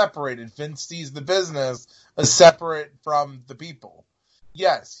Vince is separated. Vince sees the business as separate from the people.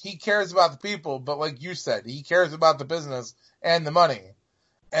 Yes, he cares about the people, but like you said, he cares about the business and the money.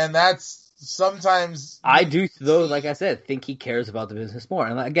 And that's sometimes... I do, though, like I said, think he cares about the business more.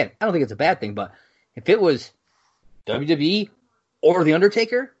 And again, I don't think it's a bad thing, but if it was WWE or The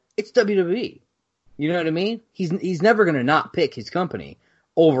Undertaker, it's WWE. You know what I mean? He's never going to not pick his company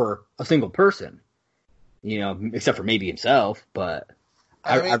over a single person. You know, except for maybe himself, but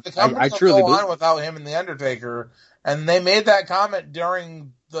I mean, the company will go on without him and The Undertaker, and they made that comment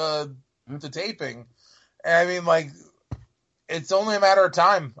during the taping. And I mean, like, it's only a matter of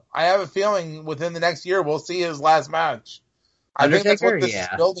time. I have a feeling within the next year we'll see his last match. I think that's what this is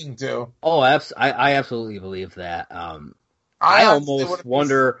building to. Oh, I absolutely believe that. I almost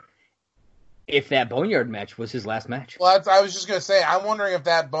wonder if that Boneyard match was his last match. Well, I was just going to say, I'm wondering if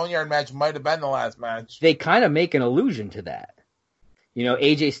that Boneyard match might have been the last match. They kind of make an allusion to that.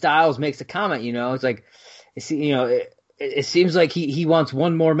 AJ Styles makes a comment, it's like, it seems like he wants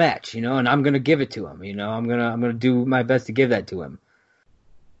one more match, and I'm going to give it to him, I'm going to do my best to give that to him.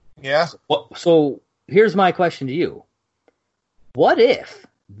 Yeah. So here's my question to you. What if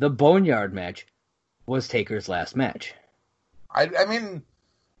the Boneyard match was Taker's last match? I mean,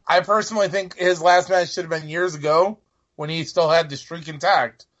 I personally think his last match should have been years ago when he still had the streak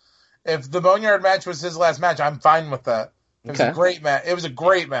intact. If the Boneyard match was his last match, I'm fine with that. It was a great match. It was a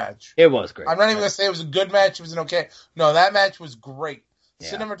great match. It was great. I'm not even going to say it was a good match. It was an okay. No, that match was great.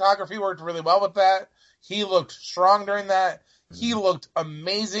 Yeah. Cinematography worked really well with that. He looked strong during that. He looked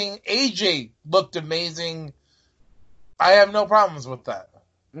amazing. AJ looked amazing. I have no problems with that.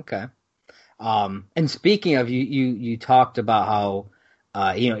 Okay. And speaking of, you talked about how,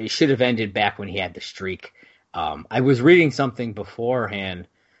 it should have ended back when he had the streak. I was reading something beforehand.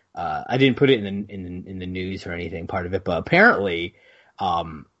 I didn't put it in the news or anything, part of it, but apparently,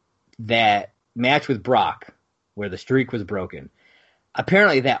 that match with Brock, where the streak was broken,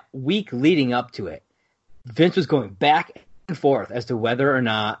 apparently that week leading up to it, Vince was going back and forth as to whether or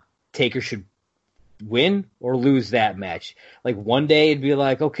not Taker should win or lose that match. Like one day it'd be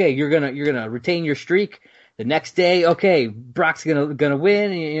like, okay, you're gonna retain your streak. The next day, okay, Brock's gonna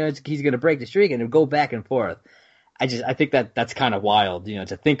win. And, he's gonna break the streak, and it'd go back and forth. I think that's kind of wild,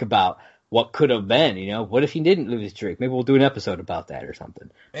 to think about what could have been. What if he didn't lose his streak? Maybe we'll do an episode about that or something.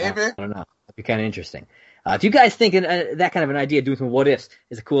 Maybe. I don't know. That'd be kind of interesting. If you guys think that kind of an idea, doing some what ifs,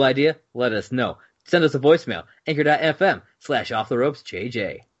 is a cool idea, let us know. Send us a voicemail,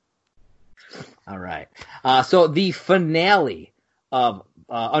 anchor.fm/offtheropesjj. All right. So the finale of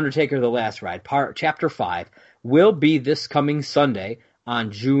Undertaker: The Last Ride, Chapter 5, will be this coming Sunday on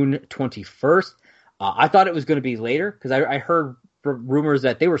June 21st. I thought it was going to be later because I heard rumors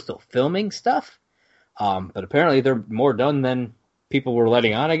that they were still filming stuff. But apparently they're more done than people were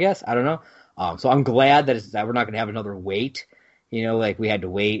letting on, I guess. I don't know. So I'm glad that we're not going to have another wait. Like we had to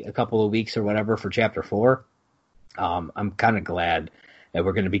wait a couple of weeks or whatever for Chapter 4. I'm kind of glad that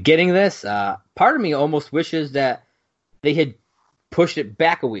we're going to be getting this. Part of me almost wishes that they had pushed it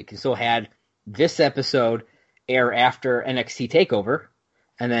back a week and so had this episode air after NXT TakeOver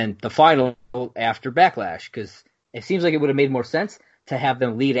and then the final after Backlash, because it seems like it would have made more sense to have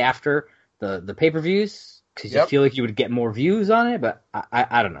them lead after the pay-per-views because you feel like you would get more views on it, but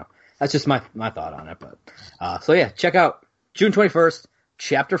I don't know. That's just my thought on it. But so yeah, check out June 21st,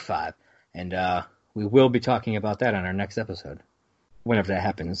 Chapter 5, and we will be talking about that on our next episode, whenever that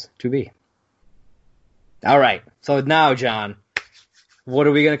happens to be. All right, so now, John, what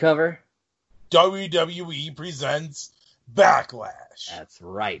are we going to cover? WWE presents Backlash. That's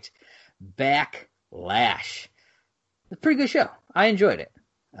right. Backlash. It's a pretty good show. I enjoyed it.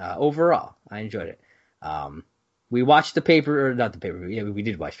 Overall, I enjoyed it. We watched the not the pay-per-view. Yeah, we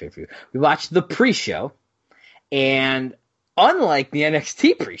did watch pay-per-view. We watched the pre-show, and unlike the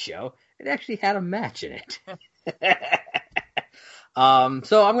NXT pre-show, it actually had a match in it.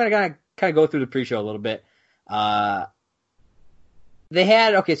 So I'm going to kind of go through the pre-show a little bit. They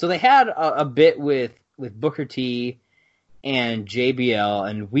had a bit with Booker T and JBL,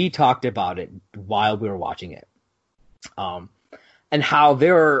 and we talked about it while we were watching it. And how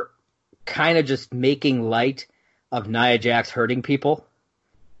they're kind of just making light of Nia Jax hurting people,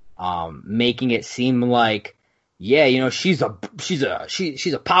 making it seem like, yeah, she's a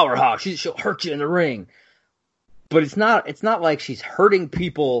powerhouse. She'll hurt you in the ring. But it's not like she's hurting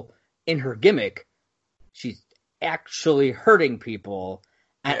people in her gimmick. She's actually hurting people.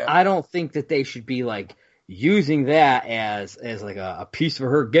 And I don't think that they should be like using that as like a piece of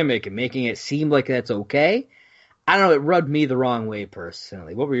her gimmick and making it seem like that's okay. I don't know. It rubbed me the wrong way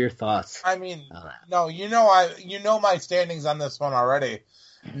personally. What were your thoughts? I mean, no, my standings on this one already.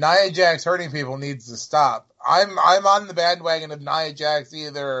 Nia Jax hurting people needs to stop. I'm on the bandwagon of Nia Jax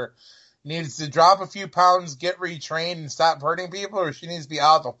either needs to drop a few pounds, get retrained, and stop hurting people, or she needs to be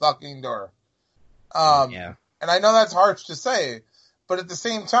out the fucking door. And I know that's harsh to say, but at the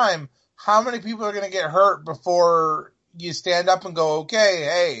same time, how many people are going to get hurt before you stand up and go, okay,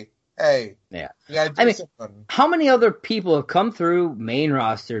 hey. Yeah. You gotta do something. How many other people have come through main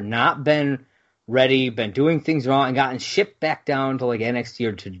roster, not been ready, been doing things wrong, and gotten shipped back down to like NXT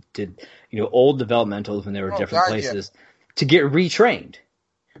or to old developmentals when they were different places to get retrained?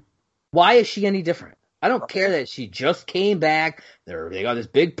 Why is she any different? I don't care that she just came back. They got this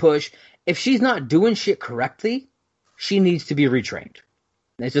big push. If she's not doing shit correctly, she needs to be retrained.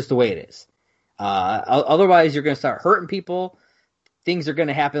 That's just the way it is. Otherwise, you're going to start hurting people. things are going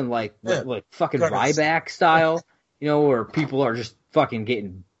to happen like fucking Goodness. Ryback style, where people are just fucking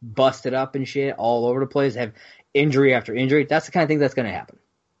getting busted up and shit all over the place, have injury after injury. That's the kind of thing that's going to happen.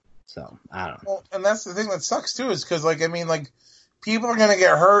 So, I don't know. Well, and that's the thing that sucks, too, is because, people are going to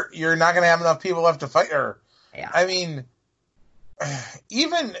get hurt. You're not going to have enough people left to fight her. Yeah. I mean,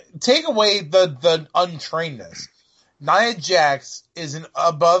 even take away the untrainedness. Nia Jax is an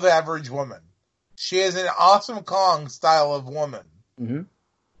above-average woman. She is an Awesome Kong style of woman. Mm-hmm.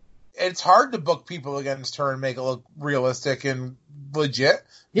 It's hard to book people against her and make it look realistic and legit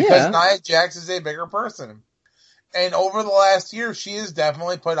because Nia Jax is a bigger person. And over the last year, she has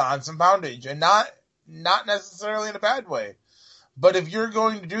definitely put on some poundage, and not necessarily in a bad way. But if you're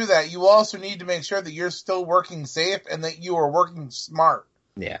going to do that, you also need to make sure that you're still working safe and that you are working smart.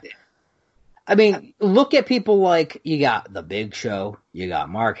 Yeah. I mean, look at people like, you got The Big Show, you got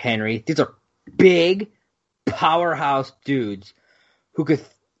Mark Henry. These are big, powerhouse dudes who could,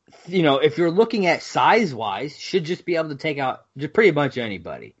 if you're looking at size-wise, should just be able to take out just pretty much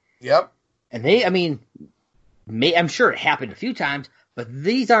anybody. Yep. And I'm sure it happened a few times, but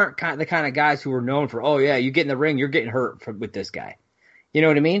these aren't the kind of guys who are known for, oh yeah, you get in the ring, you're getting hurt with this guy. You know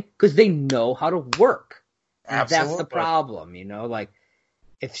what I mean? Because they know how to work. Absolutely. That's the problem,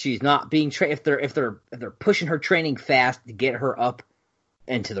 if she's not being trained, if they're pushing her training fast to get her up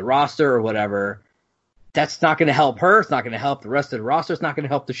into the roster or whatever, that's not going to help her. It's not going to help the rest of the roster. It's not going to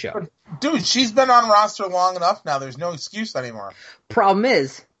help the show. Dude, she's been on roster long enough now. There's no excuse anymore. Problem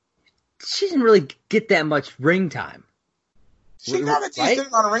is, she didn't really get that much ring time. She got a decent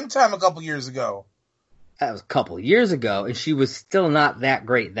amount of ring time a couple years ago. That was a couple of years ago, and she was still not that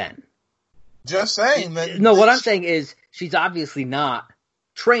great then. Just saying. What I'm saying is she's obviously not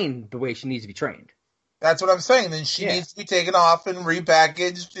trained the way she needs to be trained. That's what I'm saying. Then she needs to be taken off and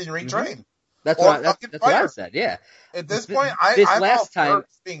repackaged and retrained. Mm-hmm. That's what I said, yeah. At this point, I'm all for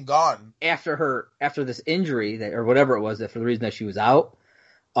being gone. After this injury, or whatever it was, for the reason that she was out,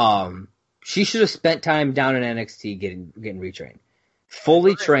 she should have spent time down in NXT getting retrained.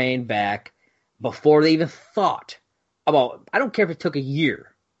 Fully trained back before they even thought about, I don't care if it took a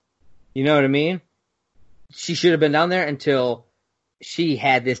year. You know what I mean? She should have been down there until she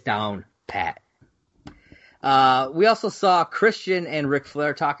had this down pat. We also saw Christian and Ric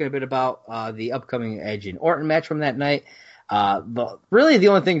Flair talking a bit about the upcoming Edge and Orton match from that night. But really the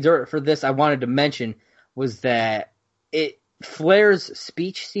only thing for this I wanted to mention was that Flair's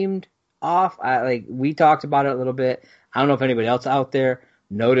speech seemed off. We talked about it a little bit. I don't know if anybody else out there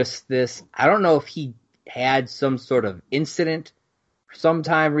noticed this. I don't know if he had some sort of incident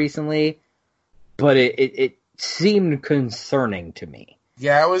sometime recently, but it seemed concerning to me.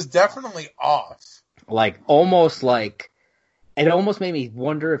 Yeah, it was definitely off. It almost made me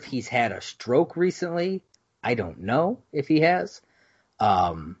wonder if he's had a stroke recently. I don't know if he has.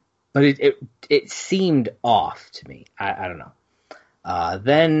 But it seemed off to me. I don't know.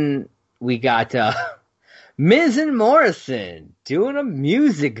 Then we got Miz and Morrison doing a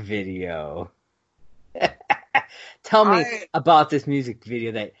music video. Tell me about this music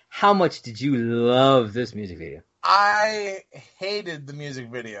video. How much did you love this music video? I hated the music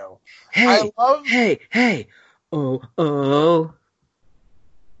video. Hey, oh.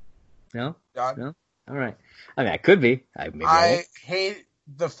 No? God. No? All right. I mean, I could be. I hate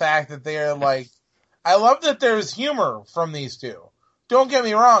the fact that they are I love that there's humor from these two. Don't get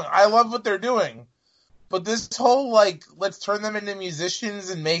me wrong. I love what they're doing. But this whole, let's turn them into musicians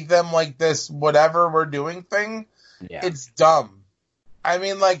and make them this whatever we're doing thing, It's dumb. I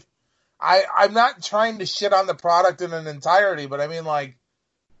mean, I'm not trying to shit on the product in an entirety, but I mean,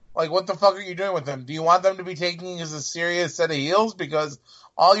 what the fuck are you doing with them? Do you want them to be taking as a serious set of heels? Because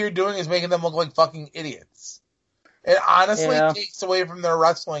all you're doing is making them look like fucking idiots. It honestly takes away from their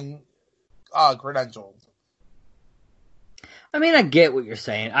wrestling credentials. I mean, I get what you're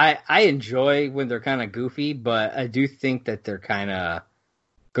saying. I enjoy when they're kind of goofy, but I do think that they're kind of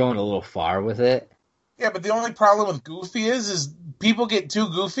going a little far with it. Yeah, but the only problem with goofy is people get too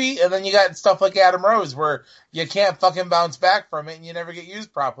goofy, and then you got stuff like Adam Rose where you can't fucking bounce back from it and you never get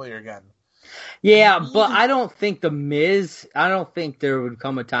used properly again. Yeah, but I don't think The Miz, I don't think there would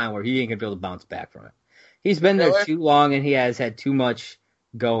come a time where he ain't going to be able to bounce back from it. He's been there too long, and he has had too much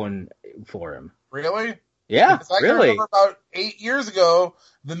going for him. Really? Yeah, because I can remember about 8 years ago,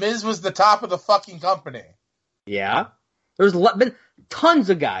 The Miz was the top of the fucking company. Yeah. There's been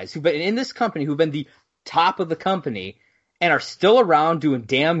tons of guys who've been in this company who've been the top of the company and are still around doing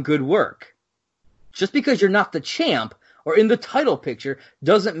damn good work. Just because you're not the champ or in the title picture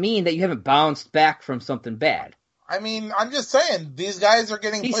doesn't mean that you haven't bounced back from something bad. I mean, I'm just saying, these guys are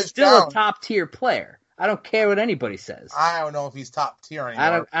getting pushed down. He's still a top tier player. I don't care what anybody says. I don't know if he's top tier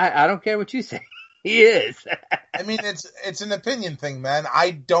anymore. I don't care what you say. He is. I mean, it's an opinion thing, man.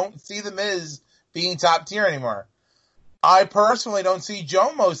 I don't see The Miz being top tier anymore. I personally don't see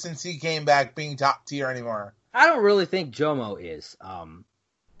Jomo since he came back being top tier anymore. I don't really think Jomo is.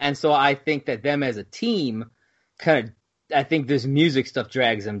 And so I think that them as a team I think this music stuff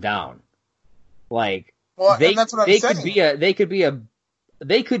drags them down. Like, and that's what I'm saying. They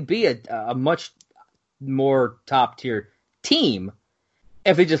could be a much more top tier team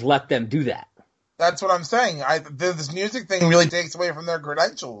if they just let them do that. That's what I'm saying. This music thing really takes away from their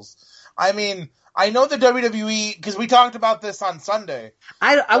credentials. I mean, I know the WWE, because we talked about this on Sunday.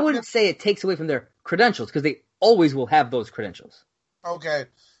 I wouldn't say it takes away from their credentials, because they always will have those credentials. Okay.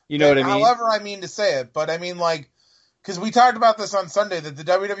 You know what I mean? However I mean to say it, but I mean, like, because we talked about this on Sunday, that the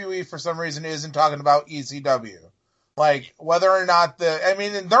WWE, for some reason, isn't talking about ECW. Like, whether or not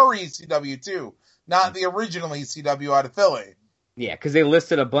and their ECW, too. Not the original ECW out of Philly. Yeah, because they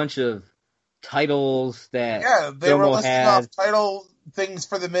listed a bunch of titles that they were listing off title things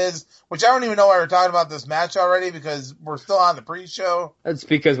for The Miz, which I don't even know why we're talking about this match already, because we're still on the pre-show. That's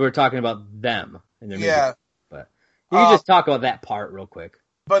because we're talking about them and their music. But you can just talk about that part real quick.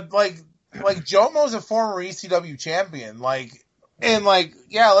 But like Jomo's a former ECW champion, let's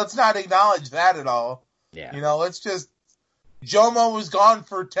not acknowledge that at all. Yeah. You know, let's just Jomo was gone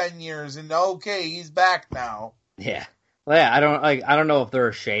for 10 years and okay, he's back now. Yeah. Well, yeah, I don't know if they're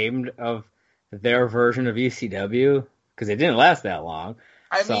ashamed of their version of ECW, because it didn't last that long.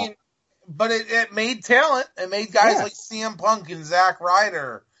 I mean, but it made talent. It made guys like CM Punk and Zack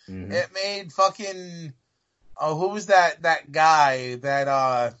Ryder. Mm-hmm. It made fucking who was that guy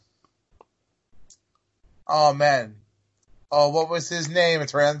that oh man. Oh, what was his name?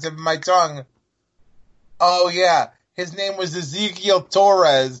 It's right on the tip of my tongue. Oh yeah. His name was Ezekiel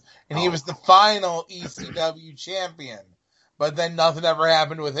Torres, and he was the final ECW champion. But then nothing ever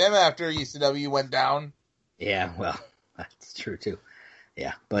happened with him after ECW went down. Yeah, well, that's true too.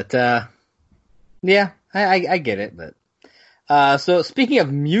 Yeah, but yeah, I get it. But so speaking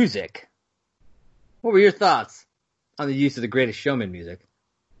of music, what were your thoughts on the use of the Greatest Showman music?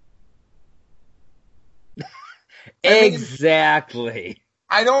 Exactly.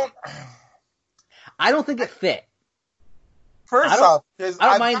 I don't think it fit. First off, because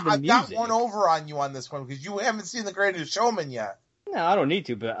I've got one over on you on this one, because you haven't seen The Greatest Showman yet. No, I don't need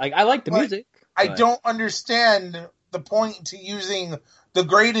to, but I like the music. I don't understand the point to using The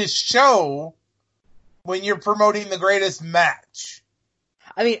Greatest Show when you're promoting The Greatest Match.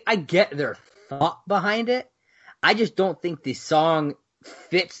 I mean, I get their thought behind it. I just don't think the song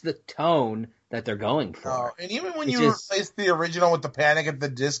fits the tone that they're going for. No, and even when you replaced the original with the Panic at the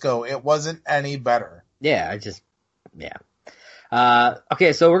Disco, it wasn't any better. Yeah,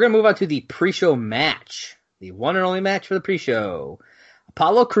 okay, so we're going to move on to the pre-show match. The one and only match for the pre-show.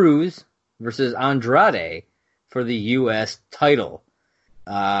 Apollo Crews versus Andrade for the U.S. title.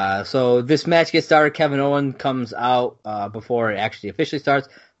 So this match gets started. Kevin Owens comes out before it actually officially starts,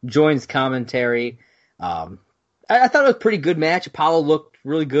 joins commentary. I thought it was a pretty good match. Apollo looked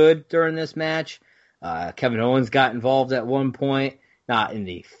really good during this match. Kevin Owens got involved at one point, not in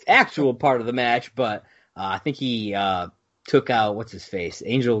the actual part of the match, but I think he took out, what's his face,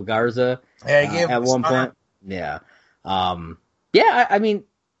 Angel Garza at one point. Yeah. I mean,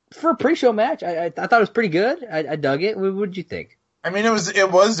 for a pre-show match, I thought it was pretty good. I dug it. What did you think? I mean, it was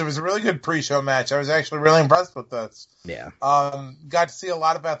a really good pre-show match. I was actually really impressed with this. Yeah. Got to see a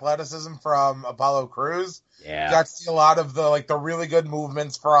lot of athleticism from Apollo Crews. Yeah. Got to see a lot of the really good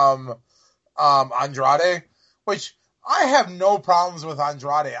movements from Andrade, which I have no problems with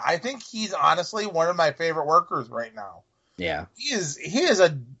Andrade. I think he's honestly one of my favorite workers right now. Yeah. He is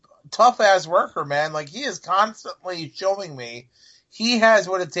a tough ass worker, man. Like, he is constantly showing me he has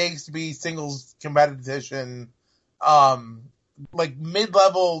what it takes to be singles competition, like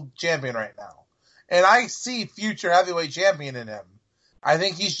mid-level champion right now. And I see future heavyweight champion in him. I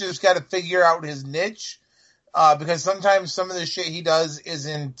think he's just got to figure out his niche, because sometimes some of the shit he does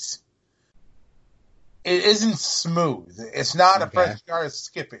isn't smooth. It's not a fresh start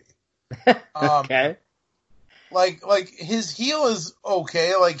Skippy. Okay. Like his heel is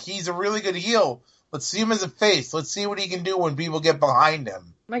okay. Like, he's a really good heel. Let's see him as a face. Let's see what he can do when people get behind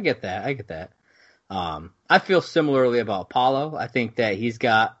him. I get that. I feel similarly about Apollo. I think that he's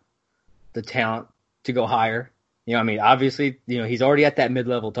got the talent to go higher. You know, I mean, obviously, he's already at that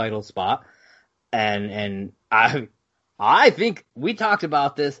mid-level title spot. And I think we talked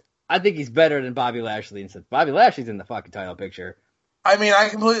about this. I think he's better than Bobby Lashley. And since Bobby Lashley's in the fucking title picture, I mean, I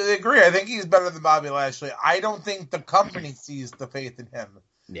completely agree. I think he's better than Bobby Lashley. I don't think the company sees the faith in him.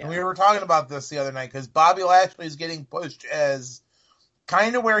 Yeah. And we were talking about this the other night because Bobby Lashley is getting pushed as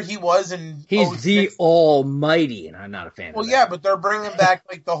kind of where he was in. He's the almighty, and I'm not a fan of that. Well, yeah, but they're bringing back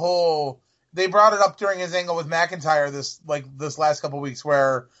like the whole. They brought it up during his angle with McIntyre this last couple of weeks,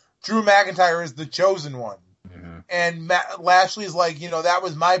 where Drew McIntyre is the chosen one, and Lashley's like, that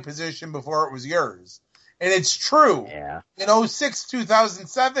was my position before it was yours, and it's true. Yeah. In 2006,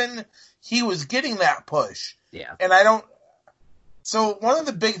 2007, he was getting that push. Yeah. And I don't. So one of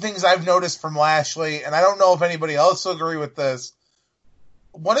the big things I've noticed from Lashley, and I don't know if anybody else will agree with this,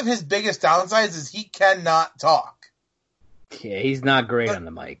 one of his biggest downsides is he cannot talk. Yeah, he's not great on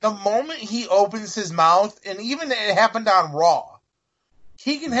the mic. The moment he opens his mouth, and even it happened on Raw,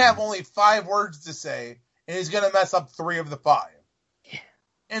 he can have only 5 words to say, and he's going to mess up 3 of the 5. Yeah.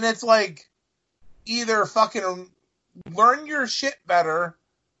 And it's like, either fucking learn your shit better,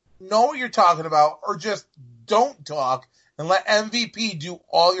 know what you're talking about, or just don't talk and let MVP do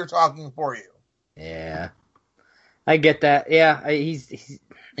all your talking for you. Yeah. I get that. Yeah, he's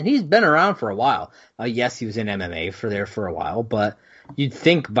been around for a while. Yes, he was in MMA for a while, but you'd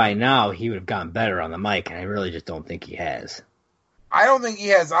think by now he would have gotten better on the mic, and I really just don't think he has. I don't think he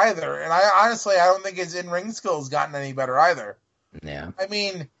has either, and I don't think his in-ring skills gotten any better either. Yeah. I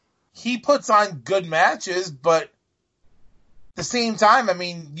mean, he puts on good matches, but at the same time, I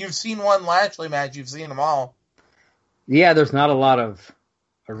mean, you've seen one Lashley match, you've seen them all. Yeah, there's not a lot of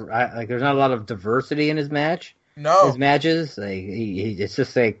diversity in his match. No. His matches, like it's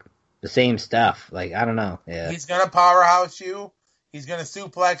just like the same stuff. Like, I don't know. Yeah. He's gonna powerhouse you. He's gonna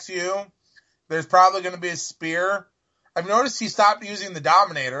suplex you. There's probably gonna be a spear. I've noticed he stopped using the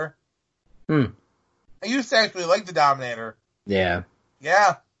Dominator. I used to actually like the Dominator. Yeah.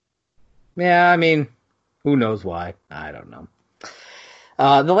 Yeah. Yeah, I mean, who knows why? I don't know.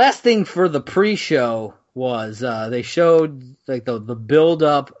 The last thing for the pre-show was they showed like the build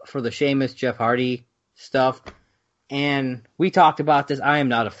up for the Sheamus Jeff Hardy stuff, and we talked about this. I am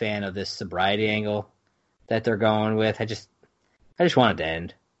not a fan of this sobriety angle that they're going with. I just want it to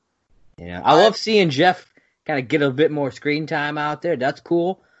end. I love seeing Jeff kind of get a bit more screen time out there. That's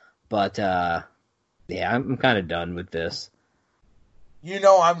cool, but yeah, I'm kind of done with this.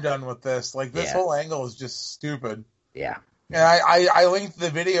 I'm done with this. Like, this whole angle is just stupid. Yeah. And I linked the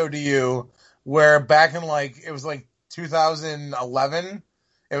video to you where back in, it was 2011.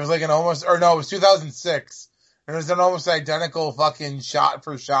 It was it was 2006. And it was an almost identical fucking shot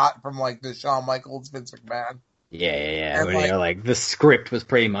for shot from, the Shawn Michaels, Vince McMahon. Yeah. And, the script was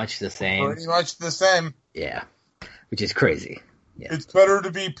pretty much the same. Pretty much the same. Yeah. Which is crazy. Yeah. It's better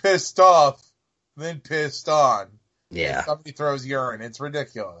to be pissed off than pissed on. Yeah. If somebody throws urine. It's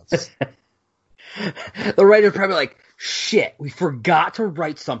ridiculous. The writer's probably like, shit, we forgot to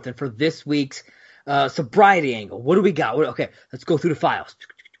write something for this week's sobriety angle. What do we got? Okay, let's go through the files.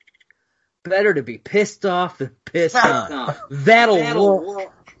 Better to be pissed off than pissed on. That'll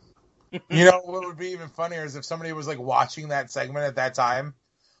work. What would be even funnier is if somebody was watching that segment at that time.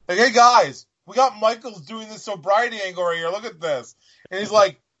 Like, hey guys, we got Michaels doing this sobriety angle right here. Look at this. And he's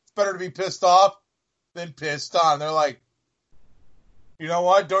like, it's better to be pissed off than pissed on. They're like, you know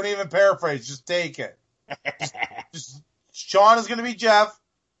what? Don't even paraphrase. Just take it. Just Sean is going to be Jeff,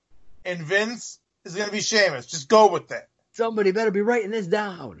 and Vince is going to be Sheamus. Just go with it. Somebody better be writing this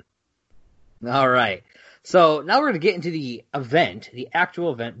down. All right. So now we're going to get into the event, the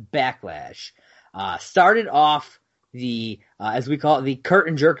actual event, Backlash. Started off the, as we call it, the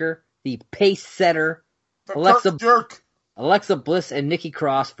curtain jerker, the pace setter, Alexa Bliss and Nikki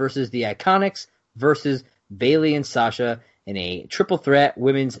Cross versus the Iconics versus Bayley and Sasha in a triple threat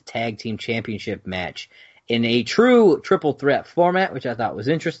women's tag team championship match in a true triple threat format, which I thought was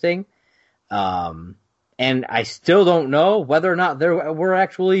interesting. And I still don't know whether or not there were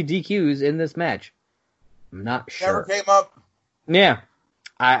actually DQs in this match. I'm not sure. Never came up. Yeah.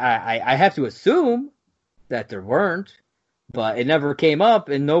 I have to assume that there weren't, but it never came up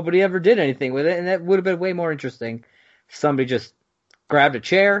and nobody ever did anything with it. And that would have been way more interesting if somebody just grabbed a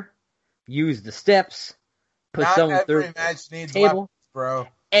chair, used the steps, put someone through the match needs table. Weapons, bro.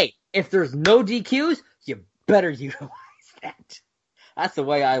 Hey, if there's no DQs, you better utilize that. That's the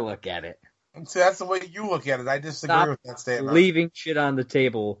way I look at it. See, that's the way you look at it. I disagree Stop with that statement. Leaving shit on the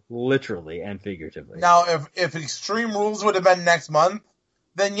table, literally and figuratively. Now, if Extreme Rules would have been next month,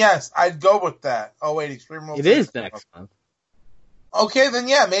 then yes, I'd go with that. Oh wait, Extreme Rules. It is next month. Okay, then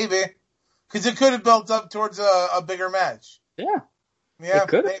yeah, maybe. Because it could have built up towards a bigger match. Yeah. Yeah, it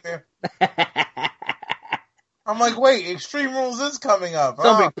could maybe. I'm like, wait, Extreme Rules is coming up.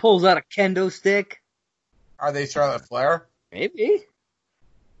 Somebody pulls out a kendo stick. Are they Charlotte Flair? Maybe.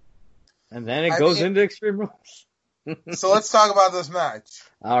 And then it goes into Extreme Rules. So let's talk about this match.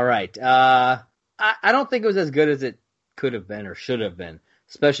 All right. I don't think it was as good as it could have been or should have been,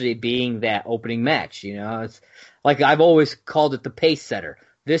 especially being that opening match. You know, it's like I've always called it the pace setter.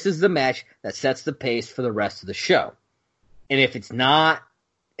 This is the match that sets the pace for the rest of the show. And if it's not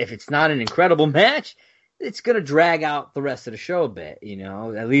an incredible match, it's going to drag out the rest of the show a bit, you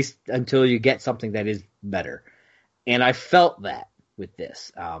know, at least until you get something that is better. And I felt that with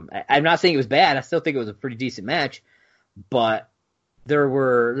this. I'm not saying it was bad. I still think it was a pretty decent match, but there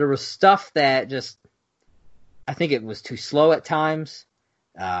was stuff that just, I think it was too slow at times.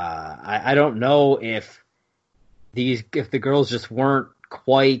 I don't know if the girls just weren't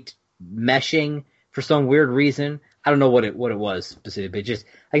quite meshing for some weird reason. I don't know what it was specifically, but just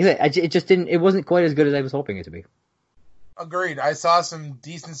like I said, it wasn't quite as good as I was hoping it to be. Agreed. I saw some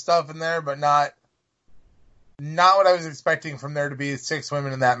decent stuff in there, but not what I was expecting from there to be 6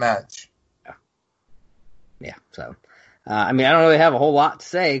 women in that match. Yeah. So, I mean, I don't really have a whole lot to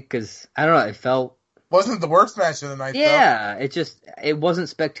say because I don't know. It felt wasn't the worst match of the night. Yeah, though. It wasn't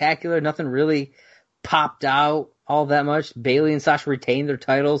spectacular. Nothing really popped out all that much. Bayley and Sasha retained their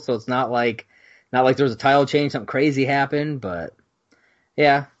titles, so it's not like there was a title change, something crazy happened. But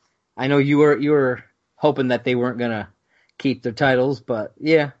yeah, I know you were hoping that they weren't gonna keep their titles, but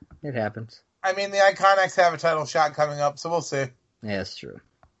yeah, it happens. I mean, the Iconics have a title shot coming up, so we'll see. Yeah, that's true.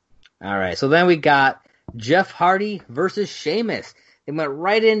 All right, so then we got Jeff Hardy versus Sheamus. They went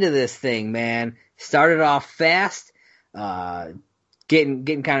right into this thing, man. Started off fast,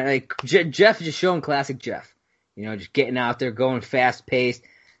 getting kind of like Jeff just showing classic Jeff. You know, just getting out there, going fast paced,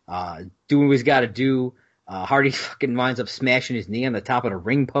 doing what he's got to do. Hardy fucking winds up smashing his knee on the top of the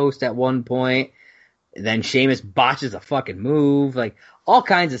ring post at one point. Then Sheamus botches a fucking move. Like, all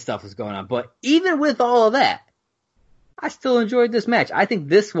kinds of stuff was going on. But even with all of that, I still enjoyed this match. I think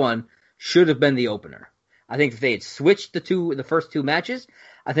this one should have been the opener. I think if they had switched the first 2 matches,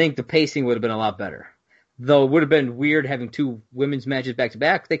 I think the pacing would have been a lot better. Though it would have been weird having 2 women's matches back to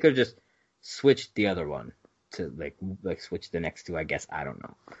back. They could have just switched the other one to like switch the next 2, I guess. I don't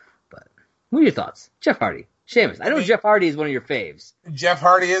know. But what are your thoughts? Jeff Hardy, Sheamus. I know Jeff Hardy is one of your faves. Jeff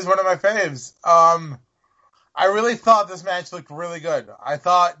Hardy is one of my faves. I really thought this match looked really good. I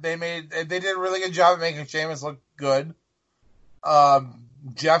thought they did a really good job of making Sheamus look good.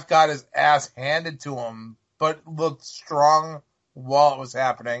 Jeff got his ass handed to him, but looked strong while it was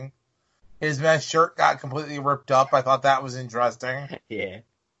happening. His mesh shirt got completely ripped up. I thought that was interesting. Yeah.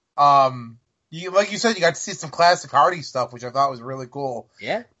 Like you said, you got to see some classic Hardy stuff, which I thought was really cool.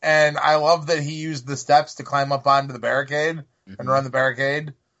 Yeah. And I love that he used the steps to climb up onto the barricade and run the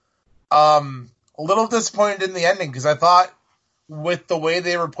barricade. A little disappointed in the ending because I thought with the way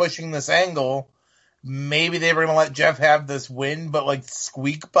they were pushing this angle, maybe they were going to let Jeff have this win, but like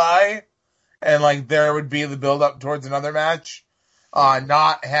squeak by, and like there would be the build up towards another match.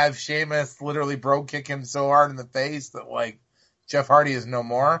 Not have Sheamus literally bro kick him so hard in the face that like Jeff Hardy is no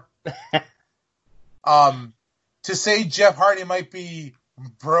more. To say Jeff Hardy might be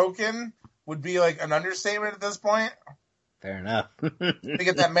broken would be like an understatement at this point. Fair enough. To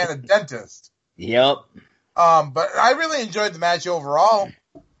get that man a dentist. Yep. But I really enjoyed the match overall.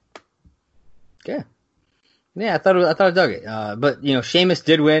 Okay. Yeah, I thought I dug it. But you know, Sheamus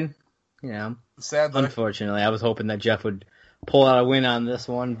did win. You know, sadly, unfortunately, I was hoping that Jeff would pull out a win on this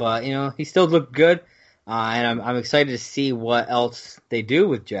one, but you know, he still looked good, and I'm excited to see what else they do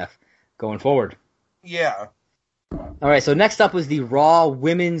with Jeff going forward. Yeah. All right. So next up was the Raw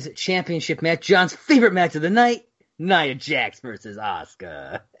Women's Championship match, John's favorite match of the night: Nia Jax versus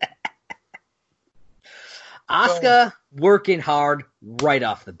Asuka. Asuka working hard right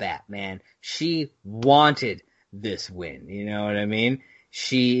off the bat, man. She wanted this win. You know what I mean?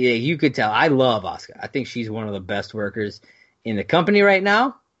 You could tell. I love Asuka. I think she's one of the best workers in the company right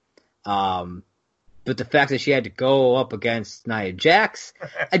now. But the fact that she had to go up against Nia Jax,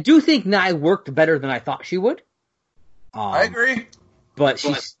 I do think Nia worked better than I thought she would. I agree. But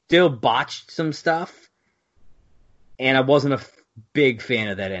she still botched some stuff, and I wasn't a big fan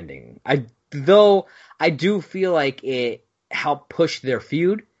of that ending. Though I do feel like it helped push their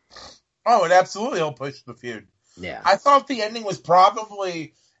feud. Oh, it absolutely helped push the feud. Yeah. I thought the ending was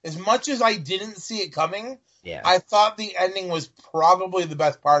probably, as much as I didn't see it coming, I thought the ending was probably the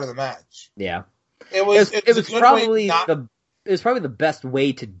best part of the match. Yeah. It was probably the best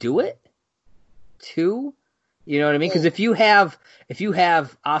way to do it, too. You know what I mean? Because if you have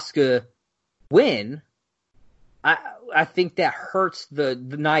Asuka win, I think that hurts the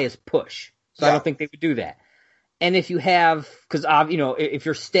Nia's push. So I don't think they would do that. And if you have, because you know, if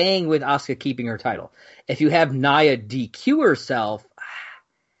you're staying with Asuka keeping her title, if you have Nia DQ herself,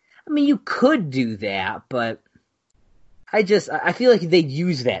 I mean, you could do that, but I feel like they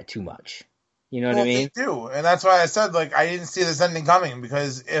use that too much. You know what I mean? They do, and that's why I said like I didn't see this ending coming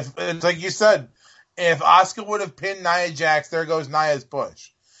because if it's like you said, if Asuka would have pinned Nia Jax, there goes Nia's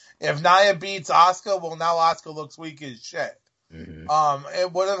push. If Nia beats Asuka, well now Asuka looks weak as shit. Mm-hmm.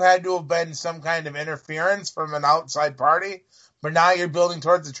 It would have had to have been some kind of interference from an outside party, but now you're building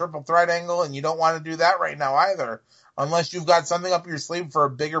towards a triple threat angle, and you don't want to do that right now either, unless you've got something up your sleeve for a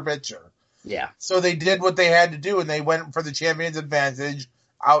bigger picture. Yeah. So they did what they had to do, and they went for the champion's advantage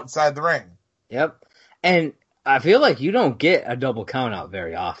outside the ring. Yep. And I feel like you don't get a double count out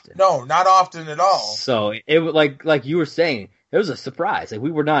very often. No, not often at all. So it was like you were saying, it was a surprise. Like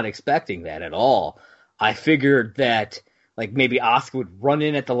we were not expecting that at all. I figured that like maybe Asuka would run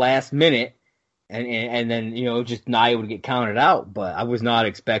in at the last minute and then, you know, just Nia would get counted out, but I was not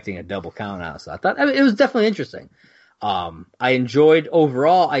expecting a double count out. So I thought it was definitely interesting. I enjoyed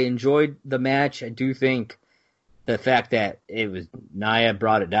the match. I do think the fact that it was Nia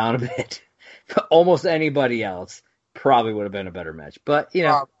brought it down a bit. Almost anybody else probably would have been a better match, but you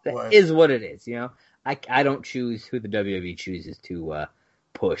know, that is what it is. You know, I don't choose who the WWE chooses to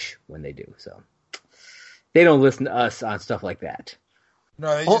push when they do, so they don't listen to us on stuff like that.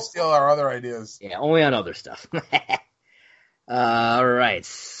 No, they just steal our other ideas. Yeah, only on other stuff. All right,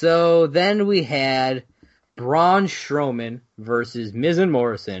 so then we had Braun Strowman versus Miz and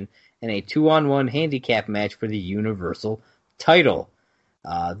Morrison in a 2-on-1 handicap match for the Universal title.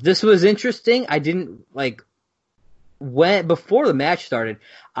 This was interesting. I didn't before the match started,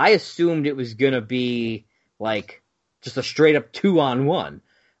 I assumed it was going to be like just a straight up 2-on-1.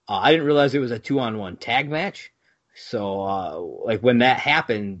 I didn't realize it was a 2-on-1 tag match. So, when that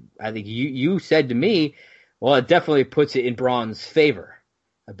happened, I think you said to me, well, it definitely puts it in Braun's favor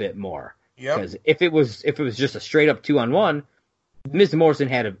a bit more. Yep. Because if it was just a straight up 2-on-1, Miz Morrison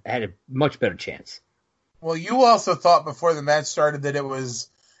had a much better chance. Well, you also thought before the match started that it was,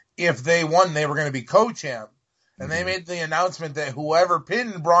 if they won, they were going to be co-champ. And they made the announcement that whoever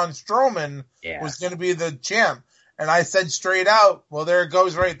pinned Braun Strowman was going to be the champ. And I said straight out, well, there it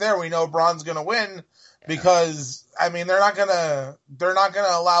goes right there. We know Braun's going to win because, I mean, they're not going to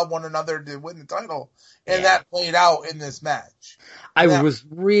allow one another to win the title. And that played out in this match. I was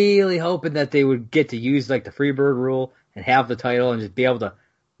really hoping that they would get to use like the Freebird rule and have the title and just be able to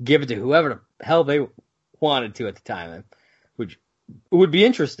give it to whoever the hell they wanted to at the time, which would be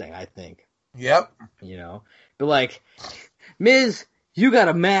interesting, I think. Yep. You know, but like, Miz, you got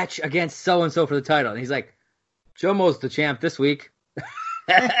a match against so and so for the title, and he's like, Jomo's the champ this week.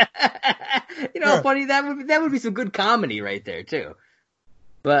 You know how funny that would be some good comedy right there too.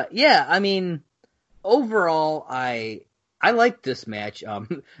 But yeah, I mean, overall, I liked this match.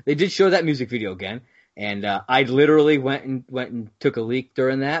 They did show that music video again, and I literally went and took a leak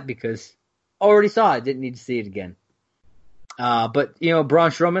during that because I already saw it, didn't need to see it again. But you know, Braun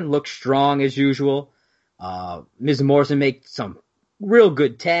Strowman looked strong as usual. Miz and Morrison make some real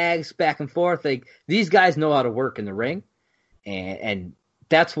good tags back and forth. Like, these guys know how to work in the ring, and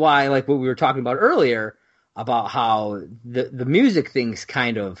that's why, like what we were talking about earlier about how the music thing's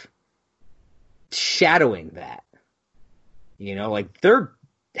kind of shadowing that. You know, like, they're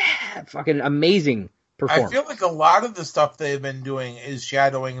fucking amazing performers. I feel like a lot of the stuff they've been doing is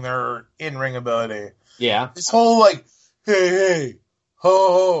shadowing their in-ring ability. Yeah. This whole, like, hey, ho,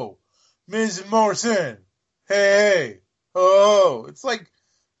 ho, Miz and Morrison, hey, ho. It's like,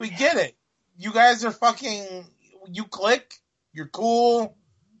 we get it. You guys are fucking, you click, you're cool.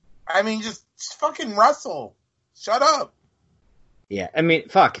 I mean, just fucking wrestle. Shut up. Yeah, I mean,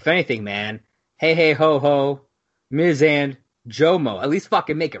 fuck, if anything, man, hey, hey, ho, ho, Miz and Jomo, at least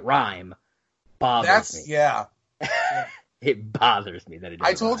fucking make it rhyme. Bothers me. Yeah. It bothers me that it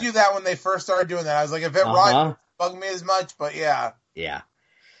doesn't I told rhyme. you that when they first started doing that. I was like, if it rhymes, it bug me as much, but yeah. Yeah.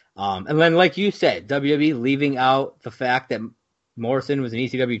 And then, like you said, WWE leaving out the fact that Morrison was an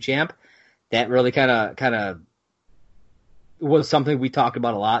ECW champ, that really kind of was something we talked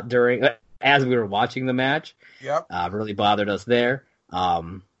about a lot during, as we were watching the match. Yep. Really bothered us there.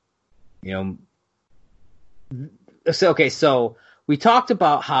 You know, so we talked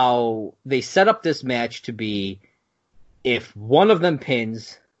about how they set up this match to be, if one of them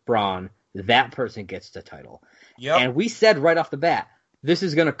pins Braun, that person gets the title. Yep. And we said right off the bat, this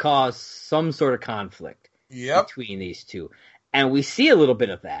is going to cause some sort of conflict between these two. And we see a little bit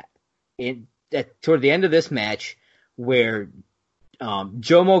of that toward the end of this match, where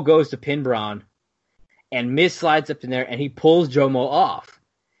Jomo goes to pin Braun, and Miz slides up in there, and he pulls Jomo off.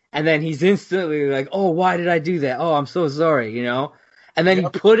 And then he's instantly like, oh, why did I do that? Oh, I'm so sorry, you know? And then he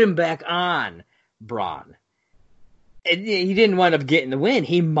put him back on Braun. And he didn't wind up getting the win.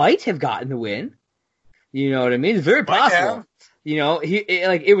 He might have gotten the win, You know what I mean? It's very Might possible. have. You know,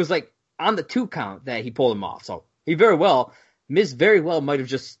 it was like on the 2 count that he pulled him off. So Miz very well might have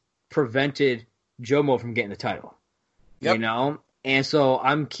just prevented Jomo from getting the title. Yep. You know? And so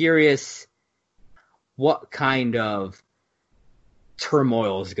I'm curious what kind of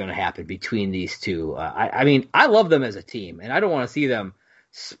turmoil is going to happen between these two. I mean, I love them as a team, and I don't want to see them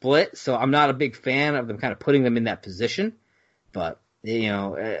split, so I'm not a big fan of them kind of putting them in that position. But, you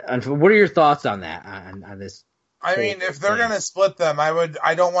know, what are your thoughts on that, on this? I mean, if they're going to split them,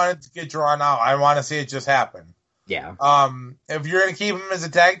 I don't want it to get drawn out. I want to see it just happen. Yeah. If you're going to keep them as a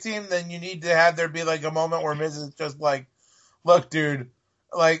tag team, then you need to have there be like a moment where Miz is just like, look, dude,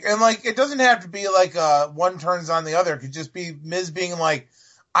 like, and like, it doesn't have to be like one turns on the other. It could just be Miz being like,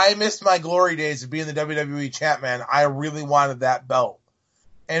 I missed my glory days of being the WWE champ, man. I really wanted that belt.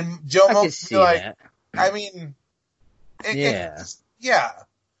 And Jomo could be like, that. I mean, Yeah.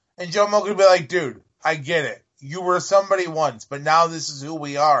 And Jomo could be like, dude, I get it. You were somebody once, but now this is who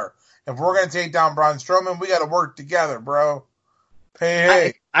we are. If we're going to take down Braun Strowman, we got to work together, bro.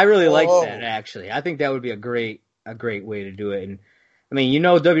 Hey. I really like that, actually. I think that would be a great way to do it. And I mean, you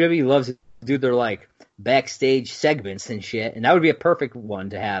know, WWE loves to do their like backstage segments and shit, and that would be a perfect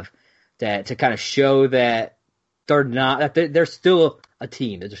one to have to kind of show that they're still a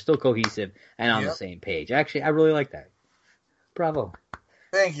team, that they're still cohesive and on the same page. Actually, I really like that. Bravo.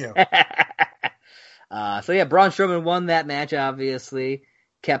 Thank you. So yeah, Braun Strowman won that match, obviously,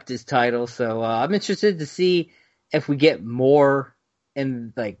 kept his title. So I'm interested to see if we get more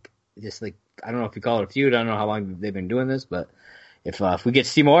in like just like, I don't know if you call it a feud. I don't know how long they've been doing this, but if we get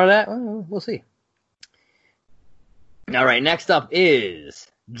to see more of that, well, we'll see. All right, next up is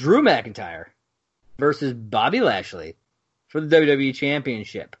Drew McIntyre versus Bobby Lashley for the WWE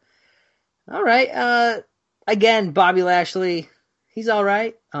Championship. All right, again, Bobby Lashley, he's all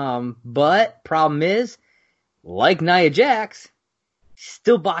right. But problem is, like Nia Jax,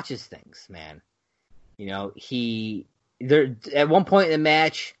 still botches things, man. You know, at one point in the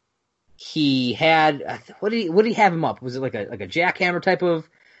match, he had what did he have him up? Was it like a jackhammer type of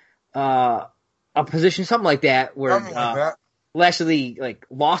a position, something like that, where Lashley like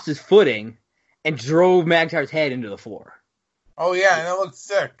lost his footing and drove McIntyre's head into the floor. Oh yeah, and it looked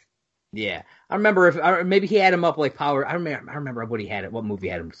sick. Yeah, I remember maybe he had him up like power. I remember what move he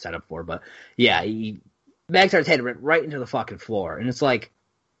had him set up for, but yeah, McIntyre's head went right into the fucking floor, and it's like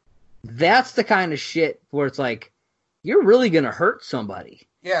that's the kind of shit where it's like you're really gonna hurt somebody.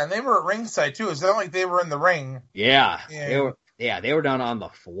 Yeah, and they were at ringside too. It's not like they were in the ring. Yeah. They were down on the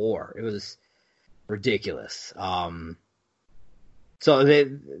floor. It was ridiculous. So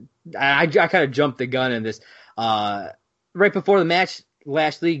I kind of jumped the gun in this. Right before the match,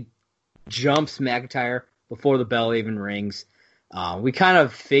 Lashley jumps McIntyre before the bell even rings. We kind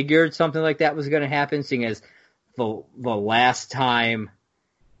of figured something like that was going to happen, seeing as the last time.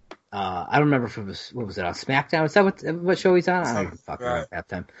 I don't remember if it was, what was it, on SmackDown? Is that what show he's on? I don't fucking remember half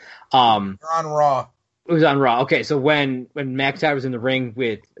time. On Raw. It was on Raw. Okay, so when McIntyre was in the ring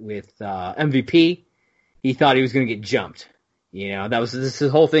with MVP, he thought he was going to get jumped. You know, this is the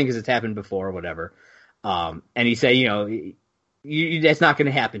whole thing because it's happened before or whatever. And he said, you know, that's not going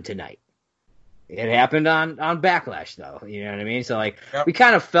to happen tonight. It happened on Backlash, though. You know what I mean? So, like, we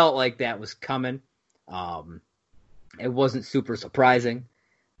kind of felt like that was coming. It wasn't super surprising.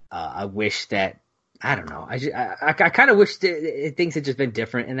 I wish that, I don't know. I kind of wish things had just been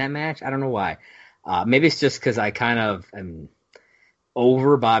different in that match. I don't know why. Maybe it's just because I kind of am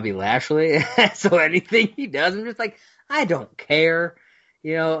over Bobby Lashley. So anything he does, I'm just like, I don't care.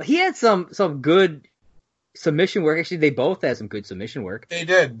 You know, he had some good submission work. Actually, they both had some good submission work. They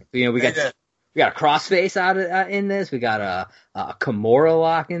did. You know, we got a crossface out in this. We got a Kimura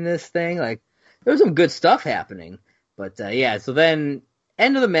lock in this thing. Like, there was some good stuff happening. But yeah, so then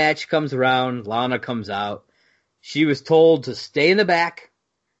end of the match comes around. Lana comes out. She was told to stay in the back.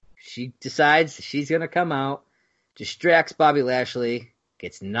 She decides she's going to come out, distracts Bobby Lashley,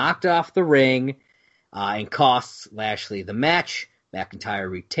 gets knocked off the ring, and costs Lashley the match. McIntyre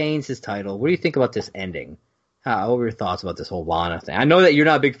retains his title. What do you think about this ending? What were your thoughts about this whole Lana thing? I know that you're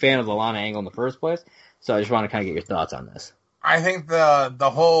not a big fan of the Lana angle in the first place, so I just want to kind of get your thoughts on this. I think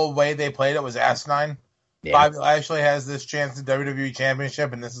the whole way they played it was asinine. Yeah. Bobby Lashley has this chance at WWE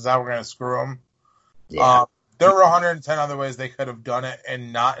Championship, and this is how we're going to screw him. Yeah. There were 110 other ways they could have done it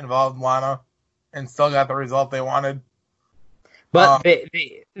and not involved Lana and still got the result they wanted. But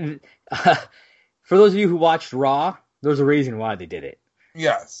for those of you who watched Raw, there's a reason why they did it.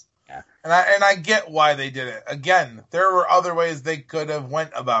 Yes. Yeah. And I get why they did it. Again, there were other ways they could have went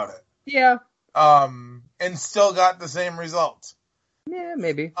about it. Yeah. And still got the same result. Yeah,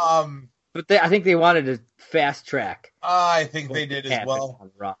 maybe. But I think they wanted to fast track. I think they did as well.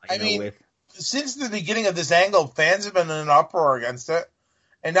 On Raw, I mean, since the beginning of this angle, fans have been in an uproar against it,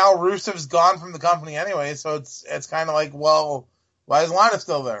 and now Rusev's gone from the company anyway. So it's kind of like, well, why is Lana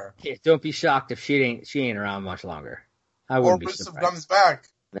still there? Yeah, don't be shocked if she ain't around much longer. I wouldn't be Rusev surprised. comes back.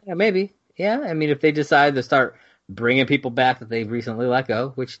 Yeah, maybe. Yeah, I mean, if they decide to start bringing people back that they've recently let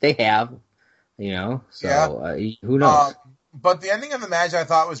go, which they have, so yeah. Who knows? But the ending of the match I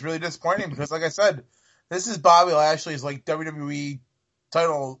thought was really disappointing because, like I said, this is Bobby Lashley's like WWE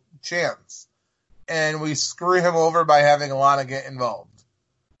title chance, and we screw him over by having Lana get involved.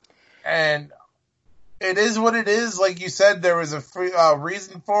 And it is what it is. Like you said, there was a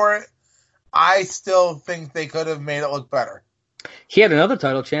reason for it. I still think they could have made it look better. He had another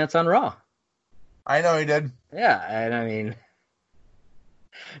title chance on Raw. I know he did. Yeah, and I mean,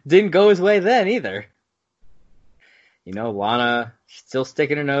 didn't go his way then either. Lana still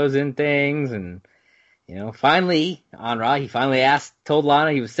sticking her nose in things, and finally on Raw, he finally told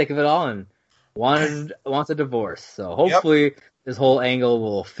Lana he was sick of it all and wants a divorce. So hopefully this whole angle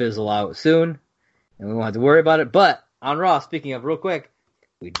will fizzle out soon, and we won't have to worry about it. But on Raw, speaking of real quick,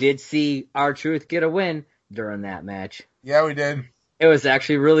 we did see R-Truth get a win during that match. Yeah, we did. It was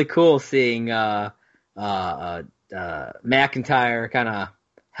actually really cool seeing McIntyre kind of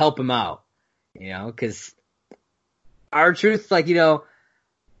help him out, because R-Truth, like,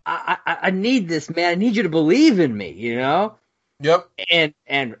 I need this, man. I need you to believe in me, Yep. And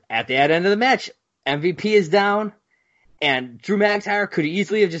at the end of the match, MVP is down, and Drew McIntyre could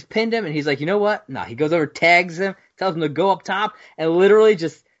easily have just pinned him, and he's like, you know what? No, he goes over, tags him, tells him to go up top, and literally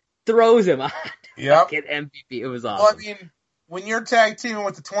just throws him on fucking MVP. It was awesome. Well, I mean, when you're tag teaming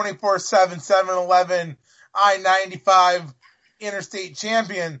with the 24/7, 7-Eleven, I-95 interstate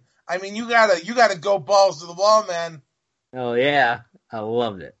champion, I mean, you gotta go balls to the wall, man. Oh yeah, I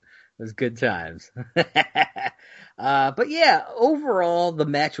loved it. It was good times. But yeah, overall the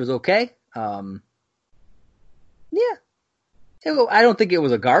match was okay. Yeah, I don't think it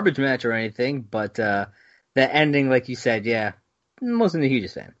was a garbage match or anything, but the ending, like you said, yeah, wasn't the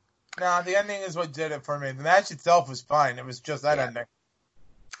hugest fan. No, the ending is what did it for me. The match itself was fine. It was just that ending.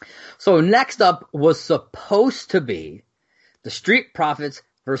 So next up was supposed to be the Street Profits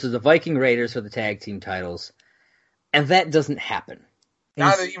versus the Viking Raiders for the tag team titles, and that doesn't happen.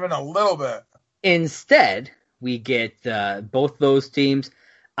 Not even a little bit. Instead, we get both those teams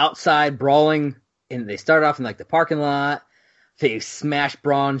outside brawling, and they start off in like the parking lot. They smash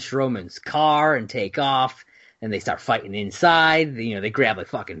Braun Strowman's car and take off, and they start fighting inside. They grab like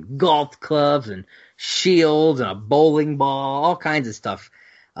fucking golf clubs and shields and a bowling ball, all kinds of stuff.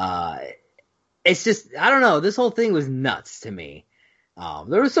 It's just, I don't know, this whole thing was nuts to me.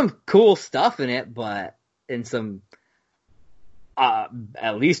 There was some cool stuff in it, but in some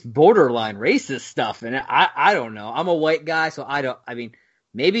at least borderline racist stuff. And I don't know. I'm a white guy, so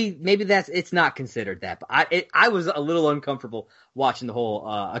maybe it's not considered that. But I was a little uncomfortable watching the whole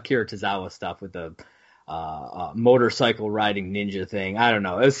Akira Tozawa stuff with the motorcycle riding ninja thing. I don't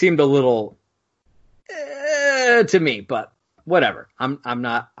know. It seemed a little to me, but whatever. I'm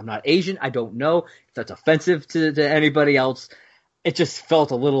not Asian. I don't know if that's offensive to anybody else. It just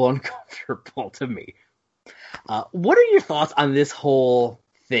felt a little uncomfortable to me. What are your thoughts on this whole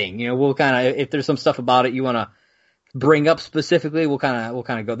thing? We'll kind of, if there's some stuff about it you want to bring up specifically, we'll kind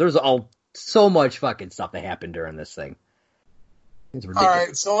of go. There's so much fucking stuff that happened during this thing. It's ridiculous. All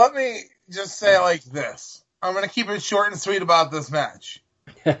right, so let me just say like this. I'm going to keep it short and sweet about this match.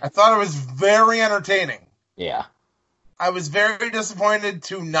 I thought it was very entertaining. Yeah. I was very disappointed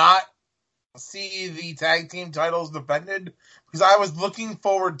to not see the tag team titles defended because I was looking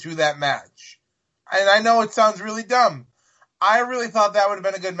forward to that match. And I know it sounds really dumb. I really thought that would have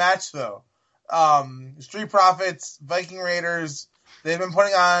been a good match, though. Street Profits, Viking Raiders, they've been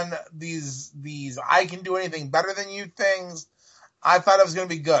putting on these I can do anything better than you things. I thought it was going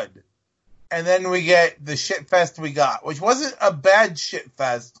to be good. And then we get the shit fest we got, which wasn't a bad shit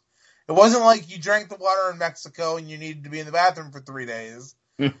fest. It wasn't like you drank the water in Mexico and you needed to be in the bathroom for 3 days.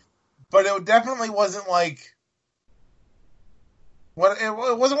 But it definitely wasn't like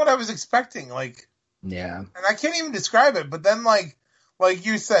it wasn't what I was expecting. Like, yeah. And I can't even describe it. But then, like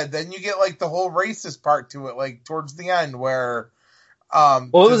you said, then you get like the whole racist part to it, like towards the end where. Well,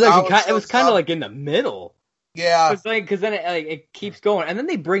 it was like it was kind of like in the middle. Yeah. It's like because then it keeps going, and then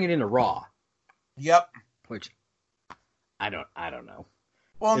they bring it into Raw. Yep. Which I don't know.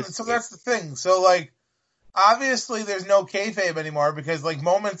 Well, that's the thing. So like, obviously there's no kayfabe anymore because like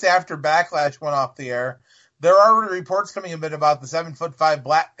moments after Backlash went off the air, there are already reports coming a bit about the 7'5"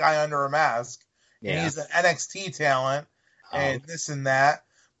 black guy under a mask. Yeah. And he's an NXT talent and this and that.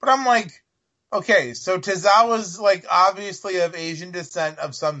 But I'm like, Okay, so Tozawa's like obviously of Asian descent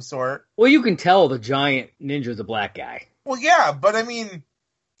of some sort. Well, you can tell the giant ninja's a black guy. Well, yeah, but I mean,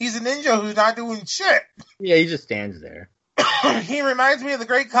 he's a ninja who's not doing shit. Yeah, he just stands there. He reminds me of the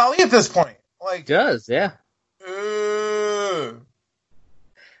Great Khali at this point. Like, Does, yeah.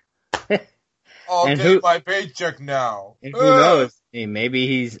 I'll And take my paycheck now. And who knows? I mean, maybe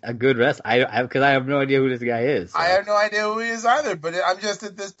he's a good wrestler. Because I have no idea who this guy is. So. I have no idea who he is either. But I'm just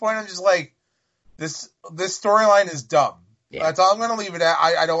at this point. I'm just like, this storyline is dumb. Yeah. That's all I'm going to leave it at.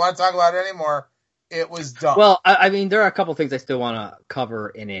 I don't want to talk about it anymore. It was dumb. Well, I mean, there are a couple things I still want to cover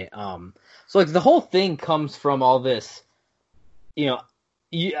in it. So like the whole thing comes from all this,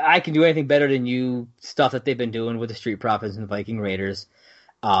 I can do anything better than you stuff that they've been doing with the Street Profits and the Viking Raiders.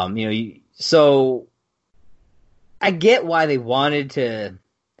 So I get why they wanted to.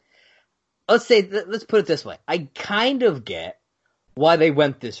 Let's put it this way. I kind of get why they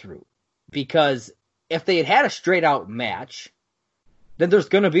went this route, because if they had a straight out match, then there's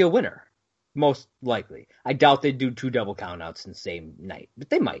going to be a winner, most likely. I doubt they'd do 2 double countouts in the same night, but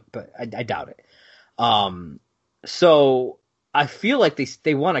they might. But I doubt it. So I feel like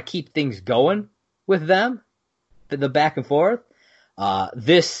they want to keep things going with them, the back and forth.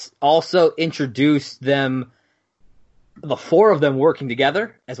 This also introduced them, the 4 of them working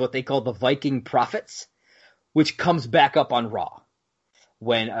together as what they call the Viking Profits, which comes back up on Raw.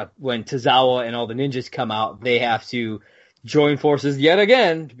 When Tozawa and all the ninjas come out, they have to join forces yet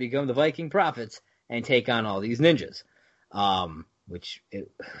again to become the Viking Profits and take on all these ninjas. Which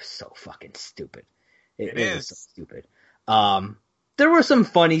it was so fucking stupid. It is so stupid. There was some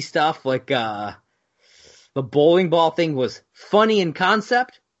funny stuff, like the bowling ball thing was funny in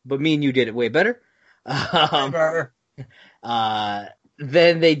concept, but me and you did it way better. Way better.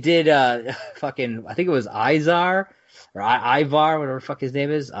 Then they did fucking, I think it was Ivar, whatever the fuck his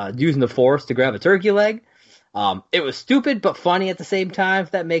name is, using the Force to grab a turkey leg. It was stupid but funny at the same time,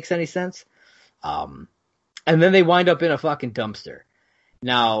 if that makes any sense. And then they wind up in a fucking dumpster.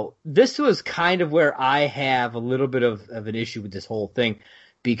 Now, this was kind of where I have a little bit of an issue with this whole thing,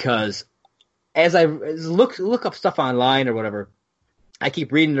 because as I look up stuff online or whatever, I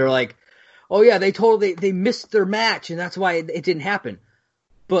keep reading, they're like, oh yeah, they missed their match and that's why it didn't happen.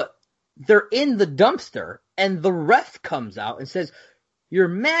 But they're in the dumpster and the ref comes out and says, your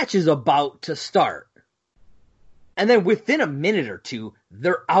match is about to start. And then within a minute or two,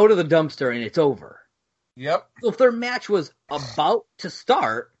 they're out of the dumpster and it's over. Yep. So if their match was about to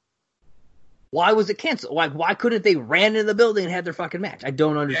start, why was it canceled? Why couldn't they ran in the building and had their fucking match? I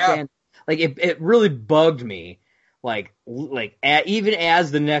don't understand. Yeah. Like it really bugged me. Even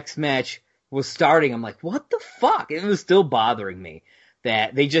as the next match was starting, I'm like, what the fuck? It was still bothering me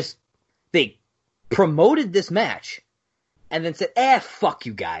that they promoted this match and then said, fuck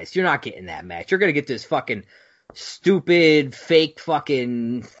you guys. You're not getting that match. You're going to get this fucking stupid, fake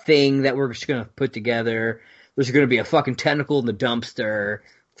fucking thing that we're just going to put together. There's going to be a fucking tentacle in the dumpster.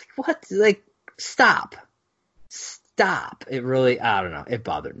 What? Like, stop. It really, I don't know. It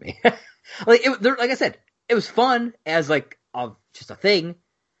bothered me. Like I said, it was fun as just a thing,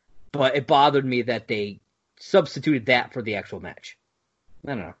 but it bothered me that they substituted that for the actual match.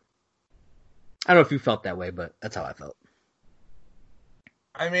 I don't know. I don't know if you felt that way, but that's how I felt.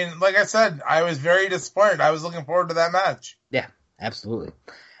 I mean, like I said, I was very disappointed. I was looking forward to that match. Yeah, absolutely.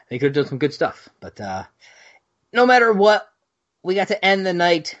 They could have done some good stuff, but no matter what, we got to end the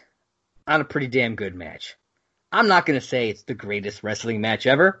night on a pretty damn good match. I'm not going to say it's the greatest wrestling match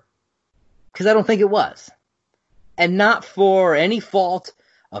ever, because I don't think it was. And not for any fault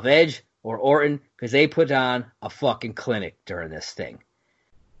of Edge or Orton, because they put on a fucking clinic during this thing.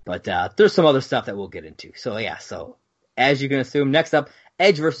 But there's some other stuff that we'll get into. So yeah, as you can assume, next up,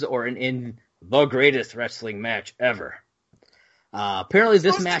 Edge versus Orton in the greatest wrestling match ever. Apparently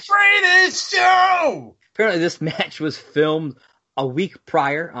this match... the greatest show! Apparently this match was filmed a week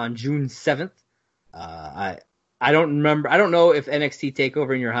prior on June 7th. I don't remember. I don't know if NXT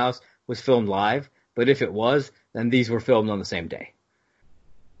TakeOver in Your House was filmed live, but if it was, then these were filmed on the same day.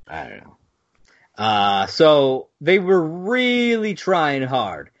 I don't know. So they were really trying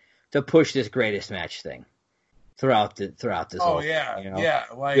hard to push this greatest match thing throughout this. Oh whole yeah, thing,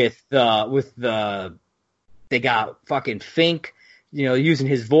 yeah. With they got fucking Fink, using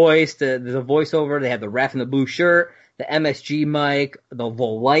his voice, the voiceover. They had the ref in the blue shirt, the MSG mic, the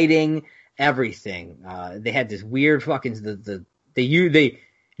lighting, everything. They had this weird fucking they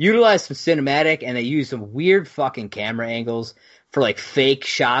utilized some cinematic and they used some weird fucking camera angles for like fake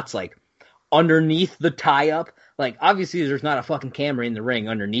shots, like underneath the tie-up. Like, obviously there's not a fucking camera in the ring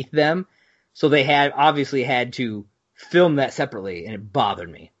underneath them, so they obviously had to film that separately, and it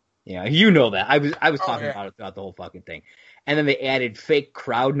bothered me. Yeah, you know that. I was Oh, talking yeah. about it throughout the whole fucking thing. And then they added fake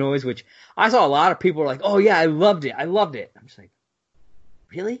crowd noise, which I saw a lot of people were like, "Oh yeah, I loved it. I loved it." I'm just like,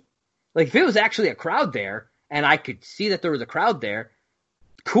 "Really?" Like if it was actually a crowd there and I could see that there was a crowd there,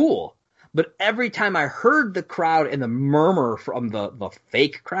 cool. But every time I heard the crowd and the murmur from the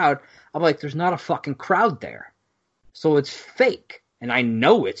fake crowd, I'm like, "There's not a fucking crowd there." So it's fake. And I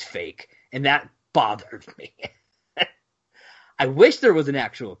know it's fake, and that bothered me. I wish there was an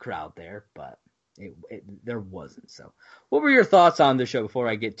actual crowd there, but there wasn't. So, what were your thoughts on the show before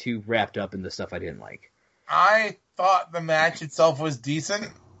I get too wrapped up in the stuff I didn't like? I thought the match itself was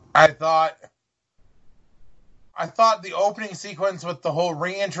decent. I thought the opening sequence with the whole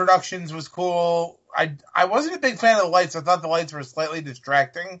ring introductions was cool. I wasn't a big fan of the lights. I thought the lights were slightly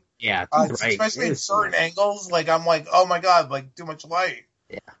distracting. Yeah, right. Especially in certain angles. Like I'm like, oh my god, like too much light.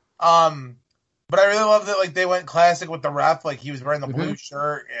 Yeah. But I really loved that like they went classic with the ref, like he was wearing the blue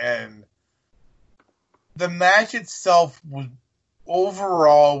shirt, and the match itself was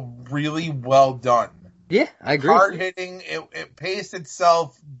overall really well done. Yeah, I agree. Hard hitting, it paced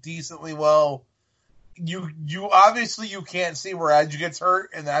itself decently well. You obviously you can't see where Edge gets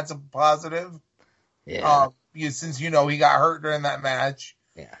hurt, and that's a positive. Yeah. Since he got hurt during that match.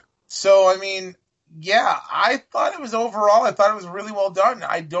 Yeah. So I mean, yeah, I thought it was really well done.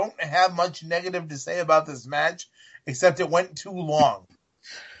 I don't have much negative to say about this match, except it went too long.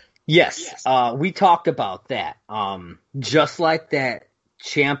 Yes. We talked about that. Just like that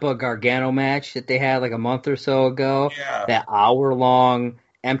Ciampa Gargano match that they had like a month or so ago. Yeah. That hour-long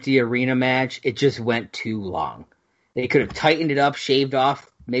empty arena match, it just went too long. They could have tightened it up, shaved off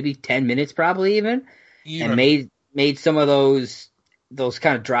maybe 10 minutes probably even. And made some of those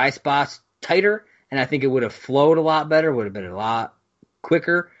kind of dry spots tighter, and I think it would have flowed a lot better, would have been a lot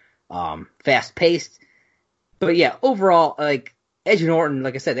quicker, fast-paced. But yeah, overall, like, Edge and Orton,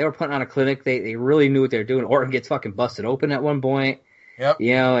 like I said, they were putting on a clinic. They really knew what they were doing. Orton gets fucking busted open at one point. Yep.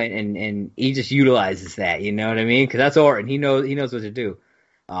 You know, and he just utilizes that, you know what I mean? Because that's Orton. He knows what to do.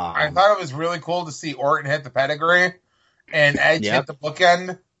 I thought it was really cool to see Orton hit the pedigree and Edge hit the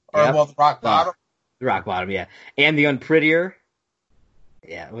bookend, the rock bottom. The rock bottom, yeah. And the unprettier.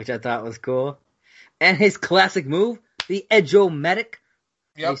 Yeah, which I thought was cool. And his classic move, the Edge-O-Matic.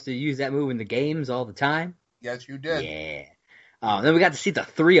 Yep. I used to use that move in the games all the time. Yes, you did. Yeah. Then we got to see the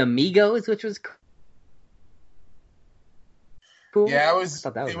Three Amigos, which was cool. Yeah,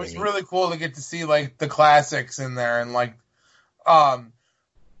 it was really cool to get to see like the classics in there and like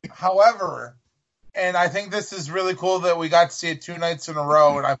however, and I think this is really cool that we got to see it 2 nights in a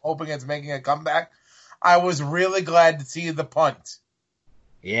row, and I'm hoping it's making a comeback. I was really glad to see the punt.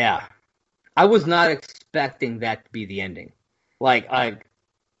 Yeah. I was not expecting that to be the ending. Like, I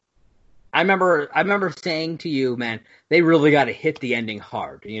remember saying to you, man, they really got to hit the ending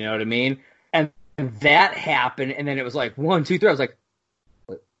hard. You know what I mean? And that happened, and then it was like 1, 2, 3. I was like,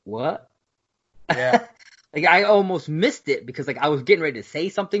 what? Yeah. Like, I almost missed it because, like, I was getting ready to say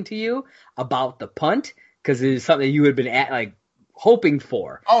something to you about the punt because it was something you had been hoping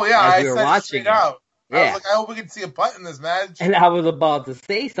for. Oh yeah, as we were watching it out. Yeah. I was like, I hope we can see a punt in this match. And I was about to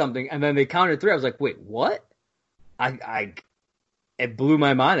say something, and then they counted 3. I was like, wait, what? It blew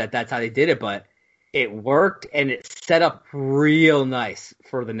my mind that that's how they did it, but it worked, and it set up real nice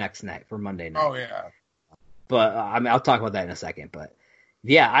for the next night, for Monday night. Oh yeah. But I mean, I'll talk about that in a second. But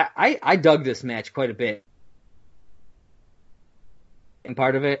yeah, I dug this match quite a bit. And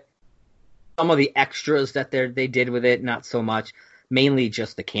part of it, some of the extras that they did with it, not so much. Mainly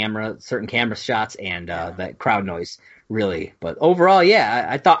just the certain camera shots and that crowd noise, really. But overall, yeah,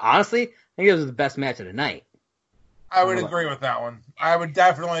 I thought, honestly, I think it was the best match of the night. I would agree with that one. I would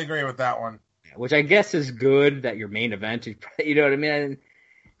definitely agree with that one. Which I guess is good that your main event, you know what I mean?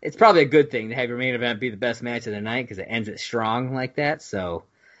 It's probably a good thing to have your main event be the best match of the night because it ends it strong like that. So,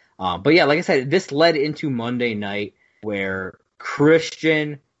 but yeah, like I said, this led into Monday night where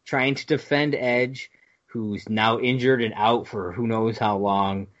Christian trying to defend Edge, who's now injured and out for who knows how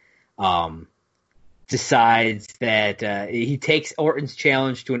long, decides that he takes Orton's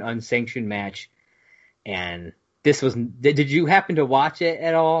challenge to an unsanctioned match. And this was... Did you happen to watch it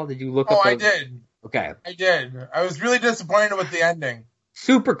at all? Did you look up... I did. Okay. I did. I was really disappointed with the ending.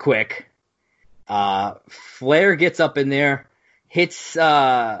 Super quick. Flair gets up in there, hits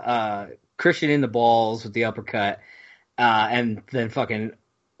Christian in the balls with the uppercut, and then fucking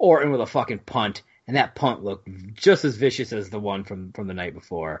Orton with a fucking punt. And that punt looked just as vicious as the one from the night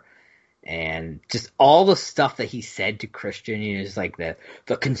before. And just all the stuff that he said to Christian, you know, just like the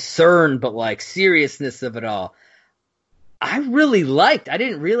concern, but like seriousness of it all. I really liked. I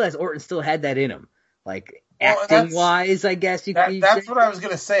didn't realize Orton still had that in him. Like, acting wise, I guess you could. That's what I was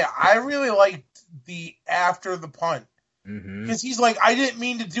gonna say. I really liked the after the punt because he's like, I didn't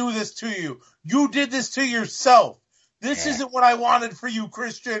mean to do this to you. You did this to yourself. This isn't what I wanted for you,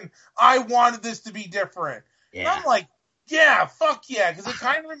 Christian. I wanted this to be different. Yeah. And I'm like, yeah, fuck yeah, because it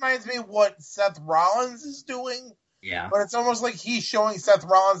kind of reminds me of what Seth Rollins is doing. Yeah. But it's almost like he's showing Seth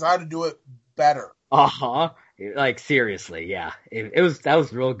Rollins how to do it better. Like seriously, yeah. That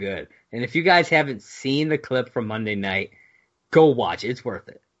was real good. And if you guys haven't seen the clip from Monday night, go watch it. It's worth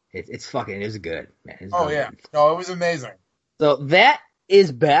it. It was good, man. Good. No, it was amazing. So that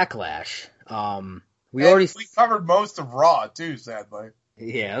is Backlash. We covered most of Raw too, sadly.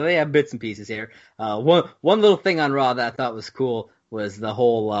 Yeah, they have bits and pieces here. One little thing on Raw that I thought was cool was the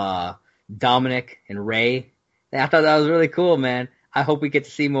whole Dominic and Ray. I thought that was really cool, man. I hope we get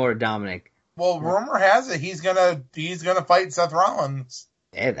to see more of Dominic. Well, rumor has it he's gonna fight Seth Rollins.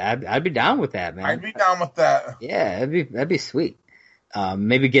 Yeah, I'd be down with that, man. I'd be down with that. Yeah, that'd be sweet.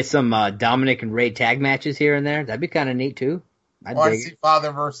 Maybe get some Dominic and Ray tag matches here and there. That'd be kind of neat too. I'd see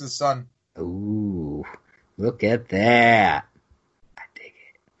father versus son. Ooh, look at that.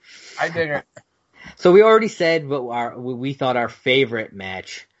 I dig it. So we already said what we thought our favorite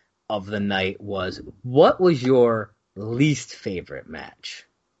match of the night was. What was your least favorite match?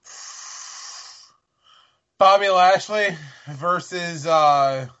 Bobby Lashley versus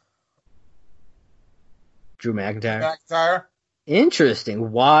Drew McIntyre.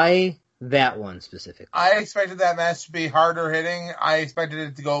 Interesting. Why that one specifically? I expected that match to be harder hitting. I expected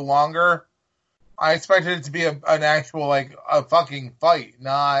it to go longer. I expected it to be an actual, like, a fucking fight,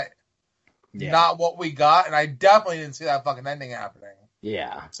 not what we got. And I definitely didn't see that fucking ending happening.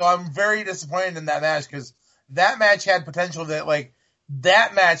 Yeah. So I'm very disappointed in that match because that match had potential that, like,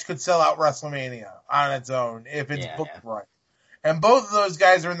 that match could sell out WrestleMania on its own if it's booked right. And both of those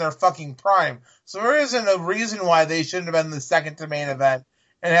guys are in their fucking prime. So there isn't a reason why they shouldn't have been the second to main event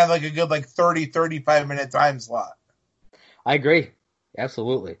and have like a good 35 minute time slot. I agree.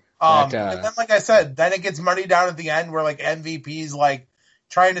 Absolutely. And then like I said, then it gets muddied down at the end where like MVP's like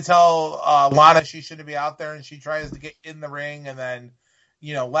trying to tell Lana she shouldn't be out there and she tries to get in the ring and then,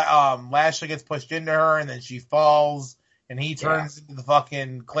 Lashley gets pushed into her and then she falls and he turns into the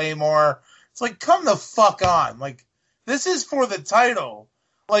fucking Claymore. It's like, come the fuck on. Like, this is for the title.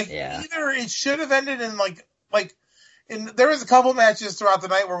 Like, either it should have ended in there was a couple matches throughout the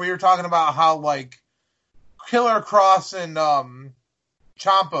night where we were talking about how like Killer Cross and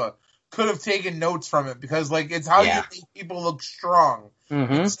Ciampa could have taken notes from it because like it's how you make people look strong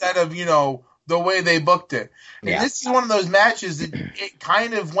instead of the way they booked it. And this is one of those matches that it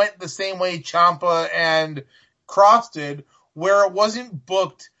kind of went the same way Ciampa and Cross did, where it wasn't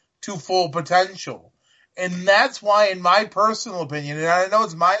booked to full potential. And that's why, in my personal opinion, and I know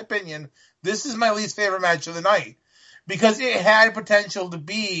it's my opinion, this is my least favorite match of the night. Because it had potential to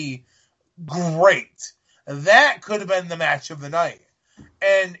be great. That could have been the match of the night.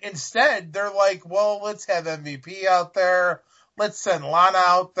 And instead, they're like, well, let's have MVP out there. Let's send Lana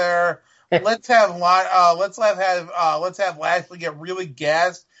out there. Let's have Lashley get really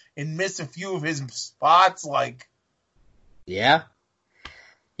gassed and miss a few of his spots. Yeah.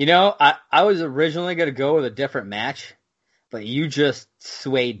 I was originally going to go with a different match, but you just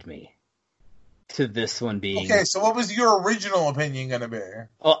swayed me to this one being... Okay, so what was your original opinion going to be?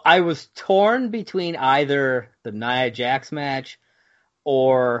 Well, I was torn between either the Nia Jax match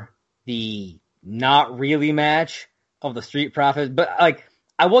or the not really match of the Street Profits, but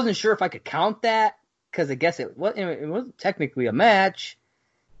I wasn't sure if I could count that because I guess it wasn't technically a match,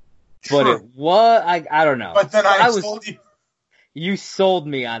 but it was. I don't know. But then I told you. You sold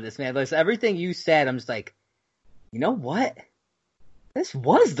me on this, man. Listen, everything you said, I'm just like, you know what? This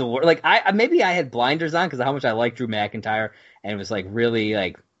was the worst. Like, maybe I had blinders on because of how much I like Drew McIntyre and was like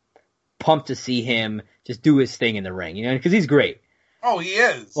really pumped to see him just do his thing in the ring, because he's great. Oh, he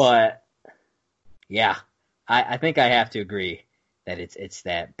is. But yeah, I think I have to agree that it's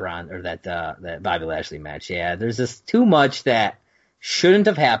that Braun or that Bobby Lashley match. Yeah, there's just too much that shouldn't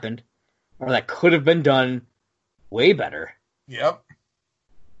have happened or that could have been done way better. Yep.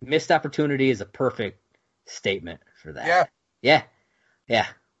 Missed opportunity is a perfect statement for that. Yeah. Yeah.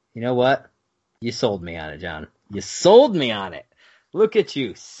 You know what? You sold me on it, John. You sold me on it. Look at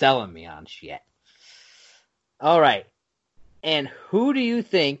you selling me on shit. All right. And who do you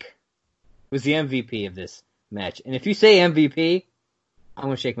think was the MVP of this match? And if you say MVP, I'm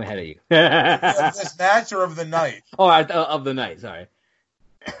going to shake my head at you. Of this match or of the night? Oh, of the night. Sorry.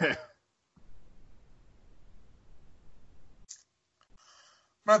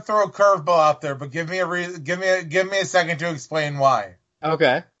 I'm gonna throw a curveball out there, but give me a second to explain why.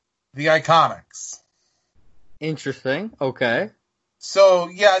 Okay. The Iconics. Interesting. Okay. So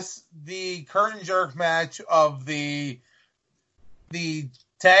yes, the curtain jerk match of the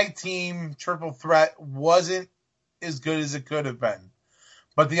tag team triple threat wasn't as good as it could have been.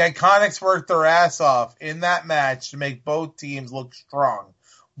 But the Iconics worked their ass off in that match to make both teams look strong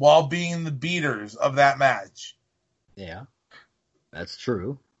while being the beaters of that match. Yeah, that's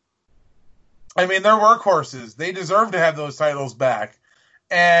true. I mean, they're workhorses. They deserve to have those titles back.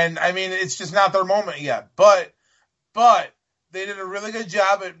 And, I mean, it's just not their moment yet. But they did a really good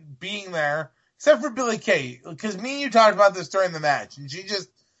job at being there, except for Billie Kay. Because me and you talked about this during the match. And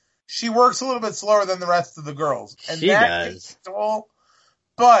she works a little bit slower than the rest of the girls. And she does.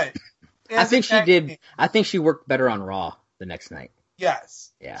 But I think she did. I think she worked better on Raw the next night.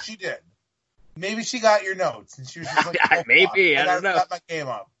 Yes. Yeah. She did. Maybe she got your notes. And she was just like, maybe. I don't know. Got my game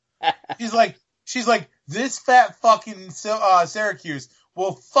up. She's like, this fat fucking Syracuse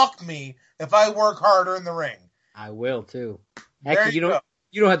will fuck me if I work harder in the ring. I will too. Actually, you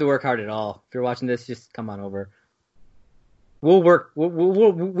don't have to work hard at all. If you're watching this, just come on over. We'll work.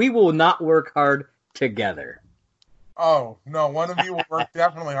 We will not work hard together. Oh no, one of you will work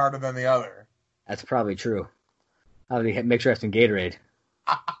definitely harder than the other. That's probably true. I'll make sure I have some Gatorade.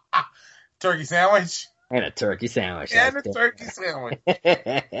 Turkey sandwich. And a turkey sandwich. And a turkey sandwich.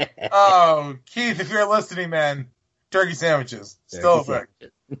 Oh, Keith, if you're listening, man, turkey sandwiches. Still a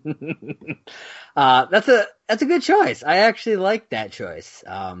thing. That's a good choice. I actually like that choice.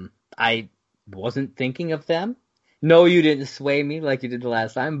 I wasn't thinking of them. No, you didn't sway me like you did the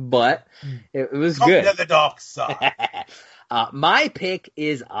last time, but it was good. To the dark side. My pick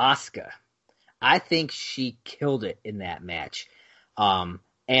is Asuka. I think she killed it in that match.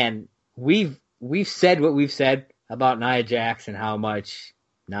 And we've said what we've said about Nia Jax and how much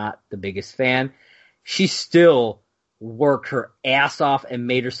not the biggest fan. She still worked her ass off and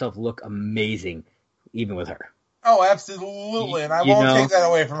made herself look amazing, even with her. Oh, absolutely. And I won't take that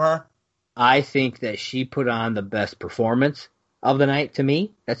away from her. I think that she put on the best performance of the night to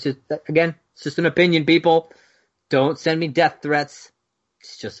me. That's just, again, it's just an opinion, people. Don't send me death threats.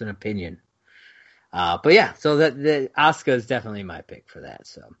 It's just an opinion. But yeah, so the Asuka is definitely my pick for that.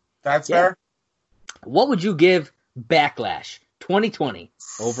 So that's fair. What would you give Backlash 2020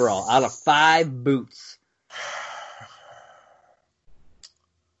 overall out of 5 boots?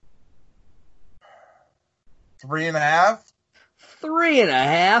 3.5.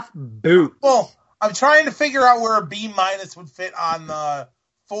 3.5 boots. Well, I'm trying to figure out where a B- would fit on the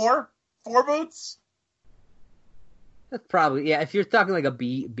 4 boots. That's probably, yeah, if you're talking like a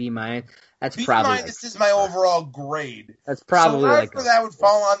B-, that's B- probably like, is my overall grade. That's probably so like that would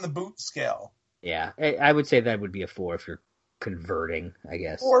fall on the boot scale. Yeah, I would say that would be a 4 if you're converting, I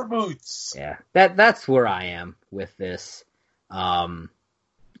guess. 4 boots. Yeah, that's where I am with this.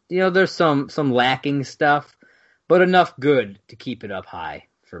 There's some lacking stuff, but enough good to keep it up high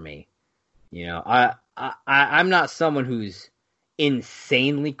for me. I'm not someone who's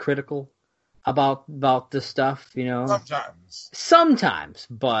insanely critical about this stuff. Sometimes,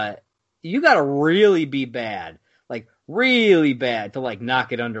 but you got to really be bad. Like, really bad to, like,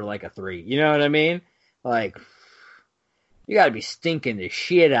 knock it under, like, a 3. You know what I mean? Like, you gotta be stinking the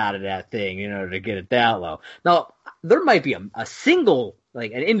shit out of that thing in order to get it that low. Now, there might be a single,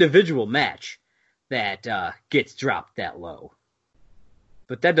 like, an individual match that gets dropped that low.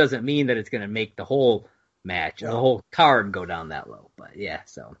 But that doesn't mean that it's gonna make the whole match, the whole card go down that low. But, yeah,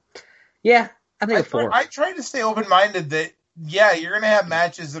 so. Yeah, I think a 4. I try to stay open-minded that, yeah, you're gonna have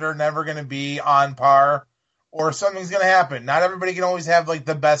matches that are never gonna be on par, or something's going to happen. Not everybody can always have, like,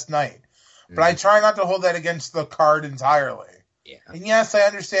 the best night. But I try not to hold that against the card entirely. Yeah. And yes, I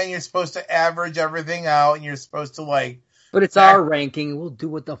understand you're supposed to average everything out, and you're supposed to, like... But it's our ranking. We'll do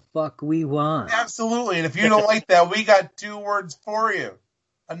what the fuck we want. Absolutely. And if you don't like that, we got 2 words for you.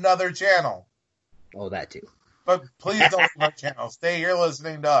 Another channel. Oh, that too. But please don't leave our channel. Stay here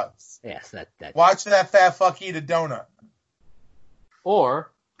listening to us. Yes, that. Watch that fat fuck eat a donut. Or...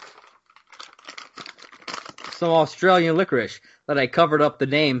 some Australian licorice that I covered up the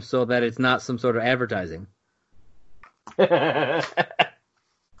name so that it's not some sort of advertising.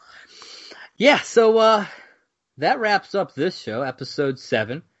 Yeah, so that wraps up this show, episode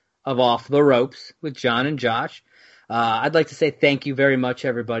 7 of Off the Ropes with John and Josh. I'd like to say thank you very much,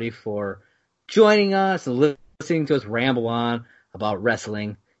 everybody, for joining us and listening to us ramble on about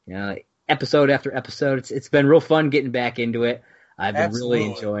wrestling. Episode after episode. It's been real fun getting back into it. I've been really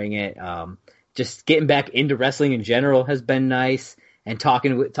enjoying it. Just getting back into wrestling in general has been nice, and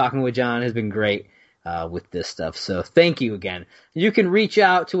talking with John has been great with this stuff. So thank you again. You can reach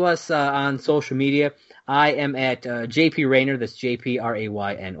out to us on social media. I am at JP Raynor. That's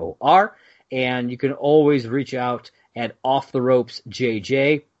JPRAYNOR. and you can always reach out at Off the Ropes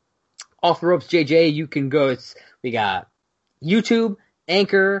JJ. Off the Ropes JJ, you can go. We got YouTube,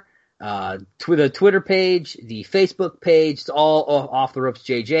 Anchor, the Twitter page, the Facebook page. It's all Off the Ropes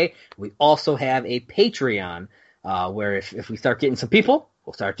JJ. We also have a Patreon where if we start getting some people,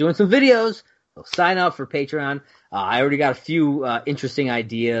 we'll start doing some videos. So sign up for Patreon. I already got a few interesting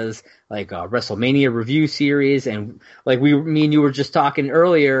ideas, like a WrestleMania review series, and like me and you were just talking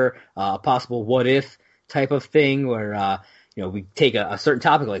earlier, a possible what if type of thing where we take a certain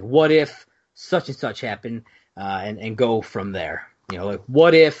topic, like what if such and such happened, and go from there. Like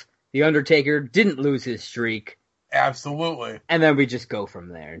what if The Undertaker didn't lose his streak? Absolutely. And then we just go from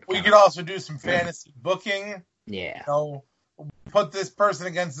there. We could also do some fantasy booking. Yeah. Put this person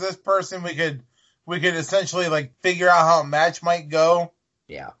against this person. We could essentially like figure out how a match might go.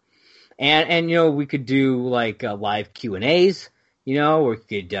 Yeah. And we could do like live Q&As, or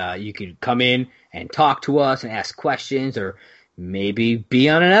you could come in and talk to us and ask questions, or maybe be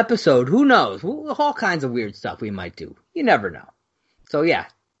on an episode. Who knows? All kinds of weird stuff we might do. You never know. So yeah,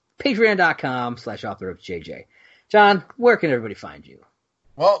 patreon.com/offtheropesjj. John, where can everybody find you?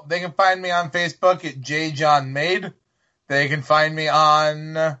 Well, they can find me on Facebook at jjohnmade. They can find me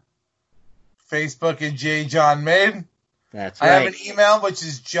on Facebook at jjohnmade. That's right. I have an email, which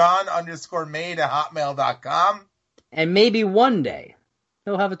is john_made@hotmail.com. And maybe one day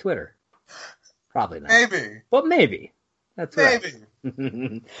he'll have a Twitter. Probably not. Maybe. But maybe. That's right.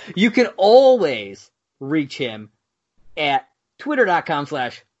 Maybe. You can always reach him at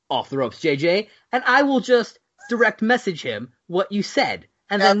twitter.com/offtheropesjj, and I will just direct message him what you said.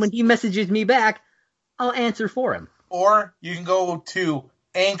 And then when he messages me back, I'll answer for him. Or you can go to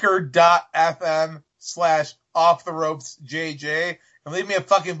anchor.fm/offtheropesjj and leave me a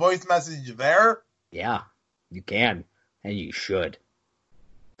fucking voice message there. Yeah, you can. And you should.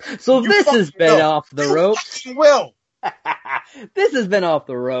 So this has been Off the Ropes. You will. This has been Off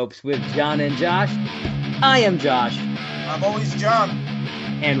the Ropes with John and Josh. I am Josh. I'm always John.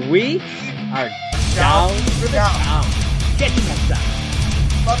 And we are down for the count. Catch you next time.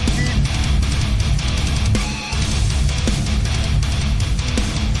 Fuck you.